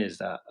assumption is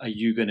that, are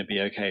you going to be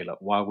okay? Like,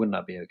 why wouldn't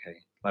I be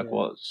okay? Like,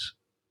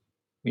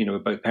 we're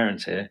both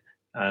parents here.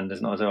 And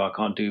there's not as though I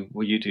can't do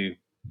what you do.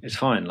 It's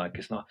fine. Like,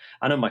 it's not.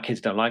 I know my kids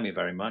don't like me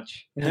very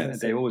much.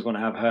 They always want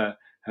to have her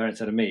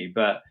instead of me.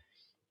 But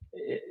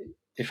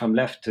if I'm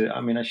left to,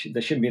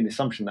 there shouldn't be an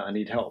assumption that I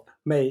need help.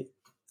 Mate,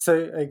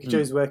 So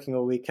Joe's working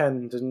all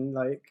weekend, and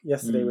like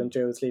yesterday when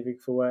Joe was leaving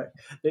for work,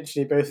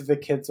 literally both of the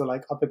kids were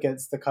like up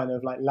against the kind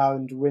of like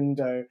lounge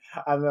window,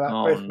 and they're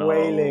like both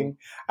wailing,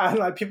 and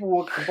like people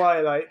walking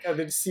by like and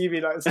they'd see me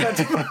like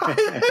standing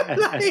by,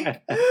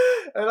 like,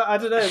 and I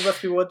don't know, it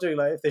must be wondering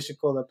like if they should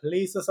call the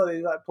police or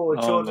something. Like poor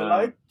children,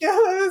 like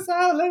let us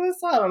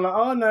out. I'm like,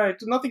 oh no,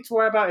 nothing to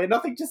worry about here,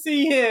 nothing to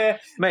see here,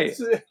 mate.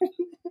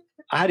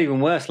 I had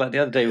even worse. Like the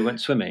other day, we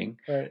went swimming,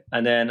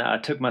 and then I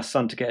took my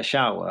son to get a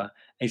shower.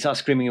 And he starts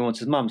screaming. He wants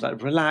his mum. He's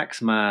like, "Relax,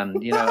 man.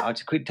 You know, I'll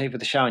just quickly take for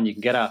the shower, and you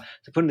can get out."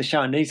 So put in the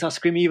shower, and then he starts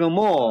screaming even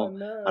more. Oh,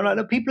 no. I'm like,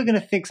 "Look, people are going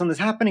to think something's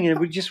happening, and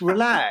we just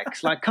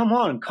relax. Like, come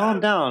on,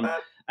 calm down."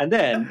 And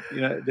then,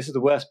 you know, this is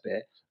the worst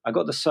bit. I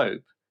got the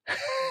soap,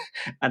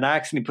 and I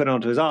accidentally put it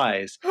onto his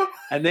eyes,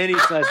 and then he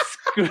starts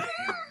screaming.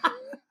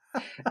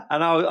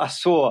 And I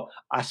swear,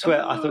 I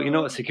thought, you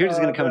know what, security's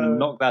going to come in and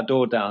knock that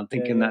door down,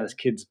 thinking that this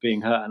kid's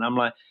being hurt. And I'm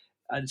like,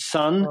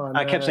 son,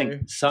 I kept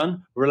saying,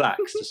 son,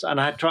 relax.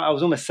 And I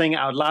was almost saying it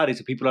out loud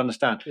so people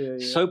understand.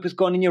 Soap has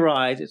gone in your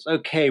eyes. It's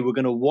okay. We're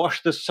going to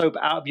wash the soap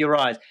out of your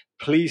eyes.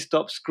 Please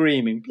stop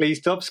screaming. Please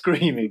stop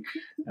screaming.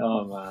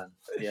 Oh, man.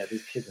 Yeah,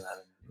 these kids are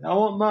having, I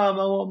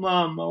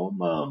want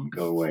mum.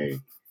 Go away.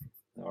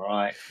 All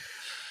right.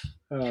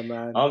 Oh,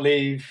 man. I'll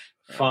leave.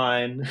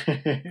 Fine. Oh,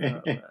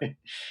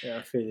 yeah,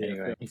 I feel you.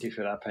 Anyway, you do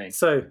feel that pain.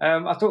 So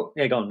I thought,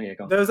 go on.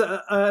 There was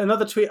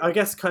another tweet, I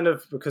guess, kind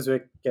of because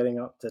we're getting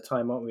up to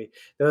time, aren't we?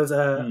 There was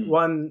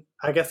one,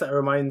 I guess, that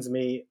reminds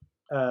me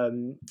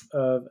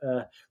of.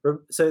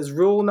 So it's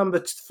rule number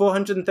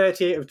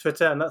 438 of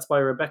Twitter, and that's by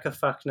Rebecca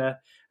Fachner,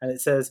 and it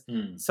says,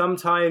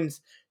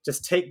 "Sometimes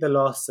just take the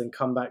loss and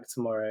come back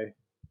tomorrow."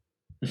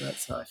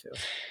 That's how I feel.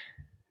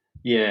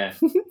 Yeah.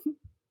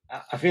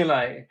 I feel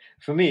like,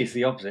 for me, it's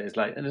the opposite. It's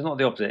like, and it's not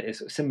the opposite,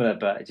 it's similar,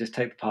 but just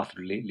take the path of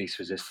least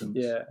resistance.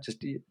 Yeah.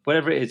 Just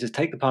whatever it is, just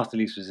take the path of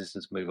least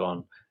resistance, move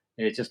on.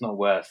 It's just not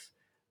worth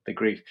the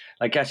grief.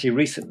 Like, actually,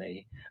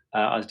 recently,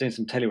 I was doing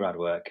some Telluride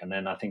work, and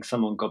then I think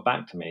someone got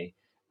back to me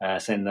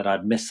saying that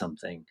I'd missed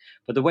something.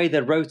 But the way they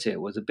wrote it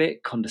was a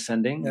bit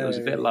condescending. It was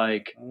a bit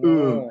like,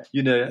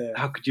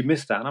 how could you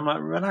miss that? And I'm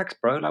like, relax,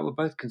 bro. Like, we're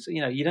both,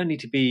 you don't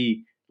need to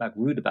be like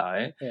rude about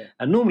it. Yeah.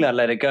 And normally I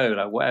let it go,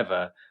 like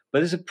whatever. But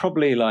this is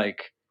probably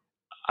like,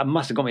 I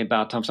must have got me a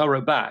bad time. So I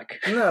wrote back.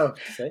 No.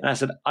 And I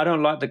said, I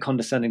don't like the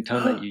condescending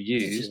tone that you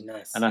use.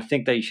 Nice. And I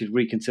think that you should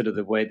reconsider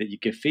the way that you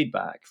give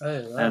feedback.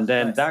 And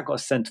then that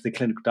got sent to the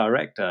clinical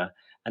director.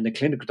 And the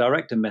clinical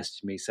director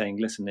messaged me saying,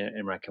 listen,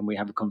 Imran, can we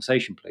have a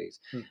conversation, please?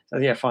 So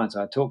yeah, fine.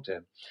 So I talked to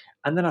him.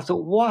 And then I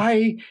thought,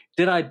 why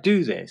did I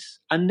do this?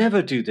 I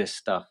never do this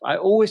stuff. I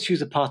always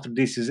choose a path of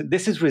this.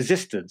 This is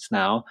resistance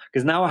now,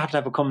 because now I have to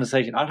have a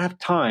conversation. I don't have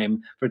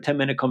time for a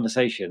 10-minute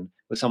conversation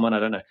with someone I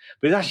don't know.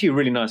 But it's actually a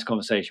really nice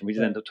conversation. We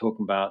just end up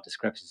talking about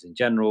discrepancies in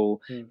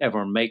general.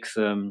 Everyone makes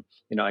them.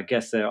 I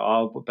guess there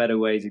are better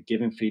ways of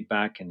giving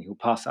feedback, and he'll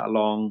pass that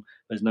along.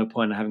 There's no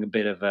point in having a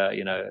bit of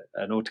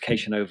an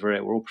altercation over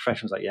it. We're all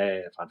professionals. Like, yeah,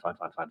 fine.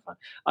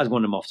 I was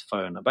wanting him off the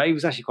phone, but he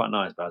was actually quite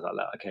nice. But I was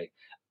like, okay,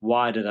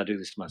 why did I do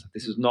this to myself?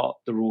 This was not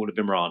the rule of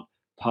Imran.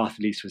 Path of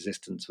least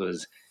resistance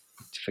was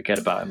to forget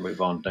about it and move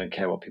on. Don't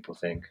care what people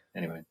think.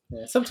 Anyway,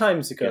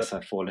 sometimes you guess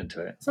I fall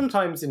into it.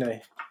 Sometimes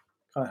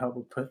can't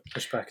help but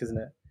push back, isn't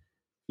it?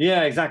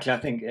 Yeah, exactly. I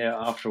think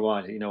after a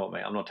while, you know what,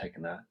 mate, I'm not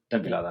taking that.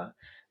 Don't be like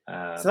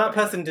that. So that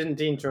person didn't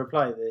deign to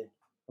reply,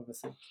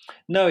 obviously.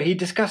 No, he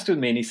discussed it with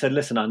me and he said,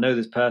 listen, I know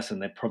this person.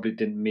 They probably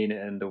didn't mean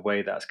it in the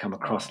way that's come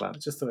across.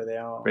 It's just the way they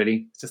are.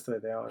 Really? It's just the way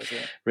they are, isn't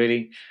it?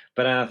 Really?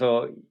 But then I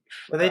thought...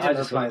 But they didn't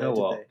reply, did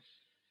they?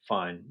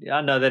 Fine.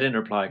 Yeah, no, they didn't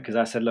reply because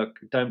I said, look,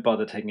 don't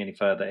bother taking any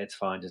further. It's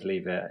fine. Just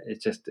leave it.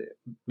 It's just,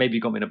 maybe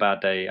you got me in a bad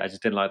day. I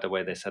just didn't like the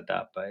way they said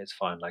that, but it's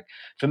fine. Like,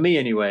 for me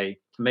anyway,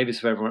 maybe it's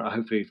for everyone,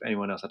 hopefully for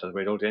anyone else that does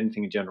radiology,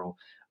 anything in general,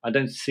 I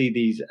don't see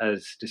these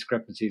as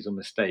discrepancies or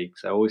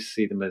mistakes. I always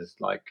see them as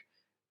like,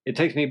 it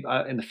takes me,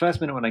 in the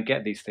first minute when I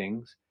get these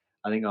things,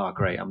 I think, oh,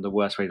 great, I'm the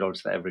worst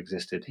radiologist that ever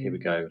existed. Here we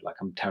go. Like,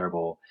 I'm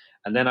terrible.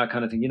 And then I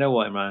kind of think, you know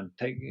what, Imran,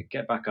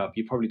 get back up.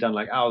 You've probably done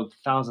like,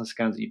 1,000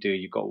 scans that you do.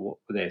 You've got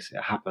this.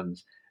 It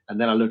happens. And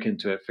then I look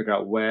into it, figure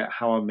out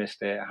how I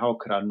missed it. How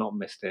could I not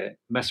missed it?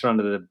 Mess around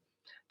with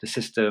the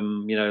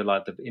system,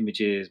 like the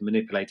images,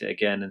 manipulate it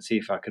again and see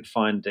if I could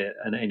find it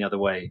in any other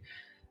way.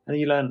 And then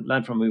you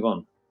learn from it, move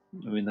on.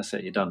 I mean, that's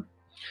it. You're done.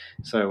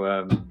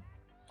 So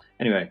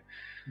anyway,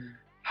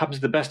 happens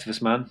to the best of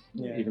us, man.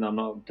 Yeah. Even though I'm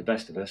not the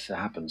best of us, it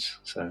happens.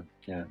 So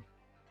yeah.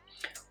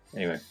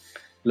 Anyway,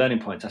 learning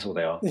points. That's all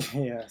they are.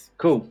 Yes.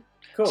 Cool.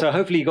 So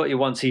hopefully you got your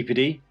one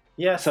CPD.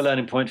 Yes. It's a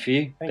learning point for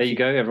you. There you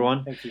go,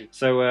 everyone. Thank you.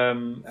 So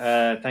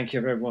thank you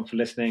everyone for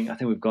listening. I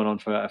think we've gone on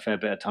for a fair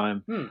bit of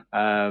time.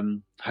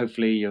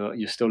 Hopefully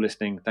you're still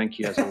listening. Thank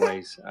you as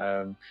always.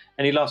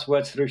 Any last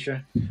words,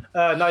 Tharusha?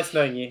 Nice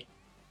knowing you.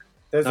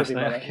 Those will be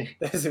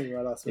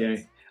my last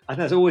words. Yeah. I think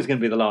that's always going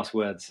to be the last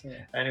words.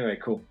 Yeah. Anyway,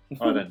 cool.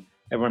 All right then.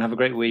 Everyone have a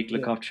great week.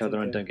 Look after each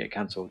other and don't get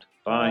cancelled.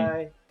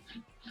 Bye.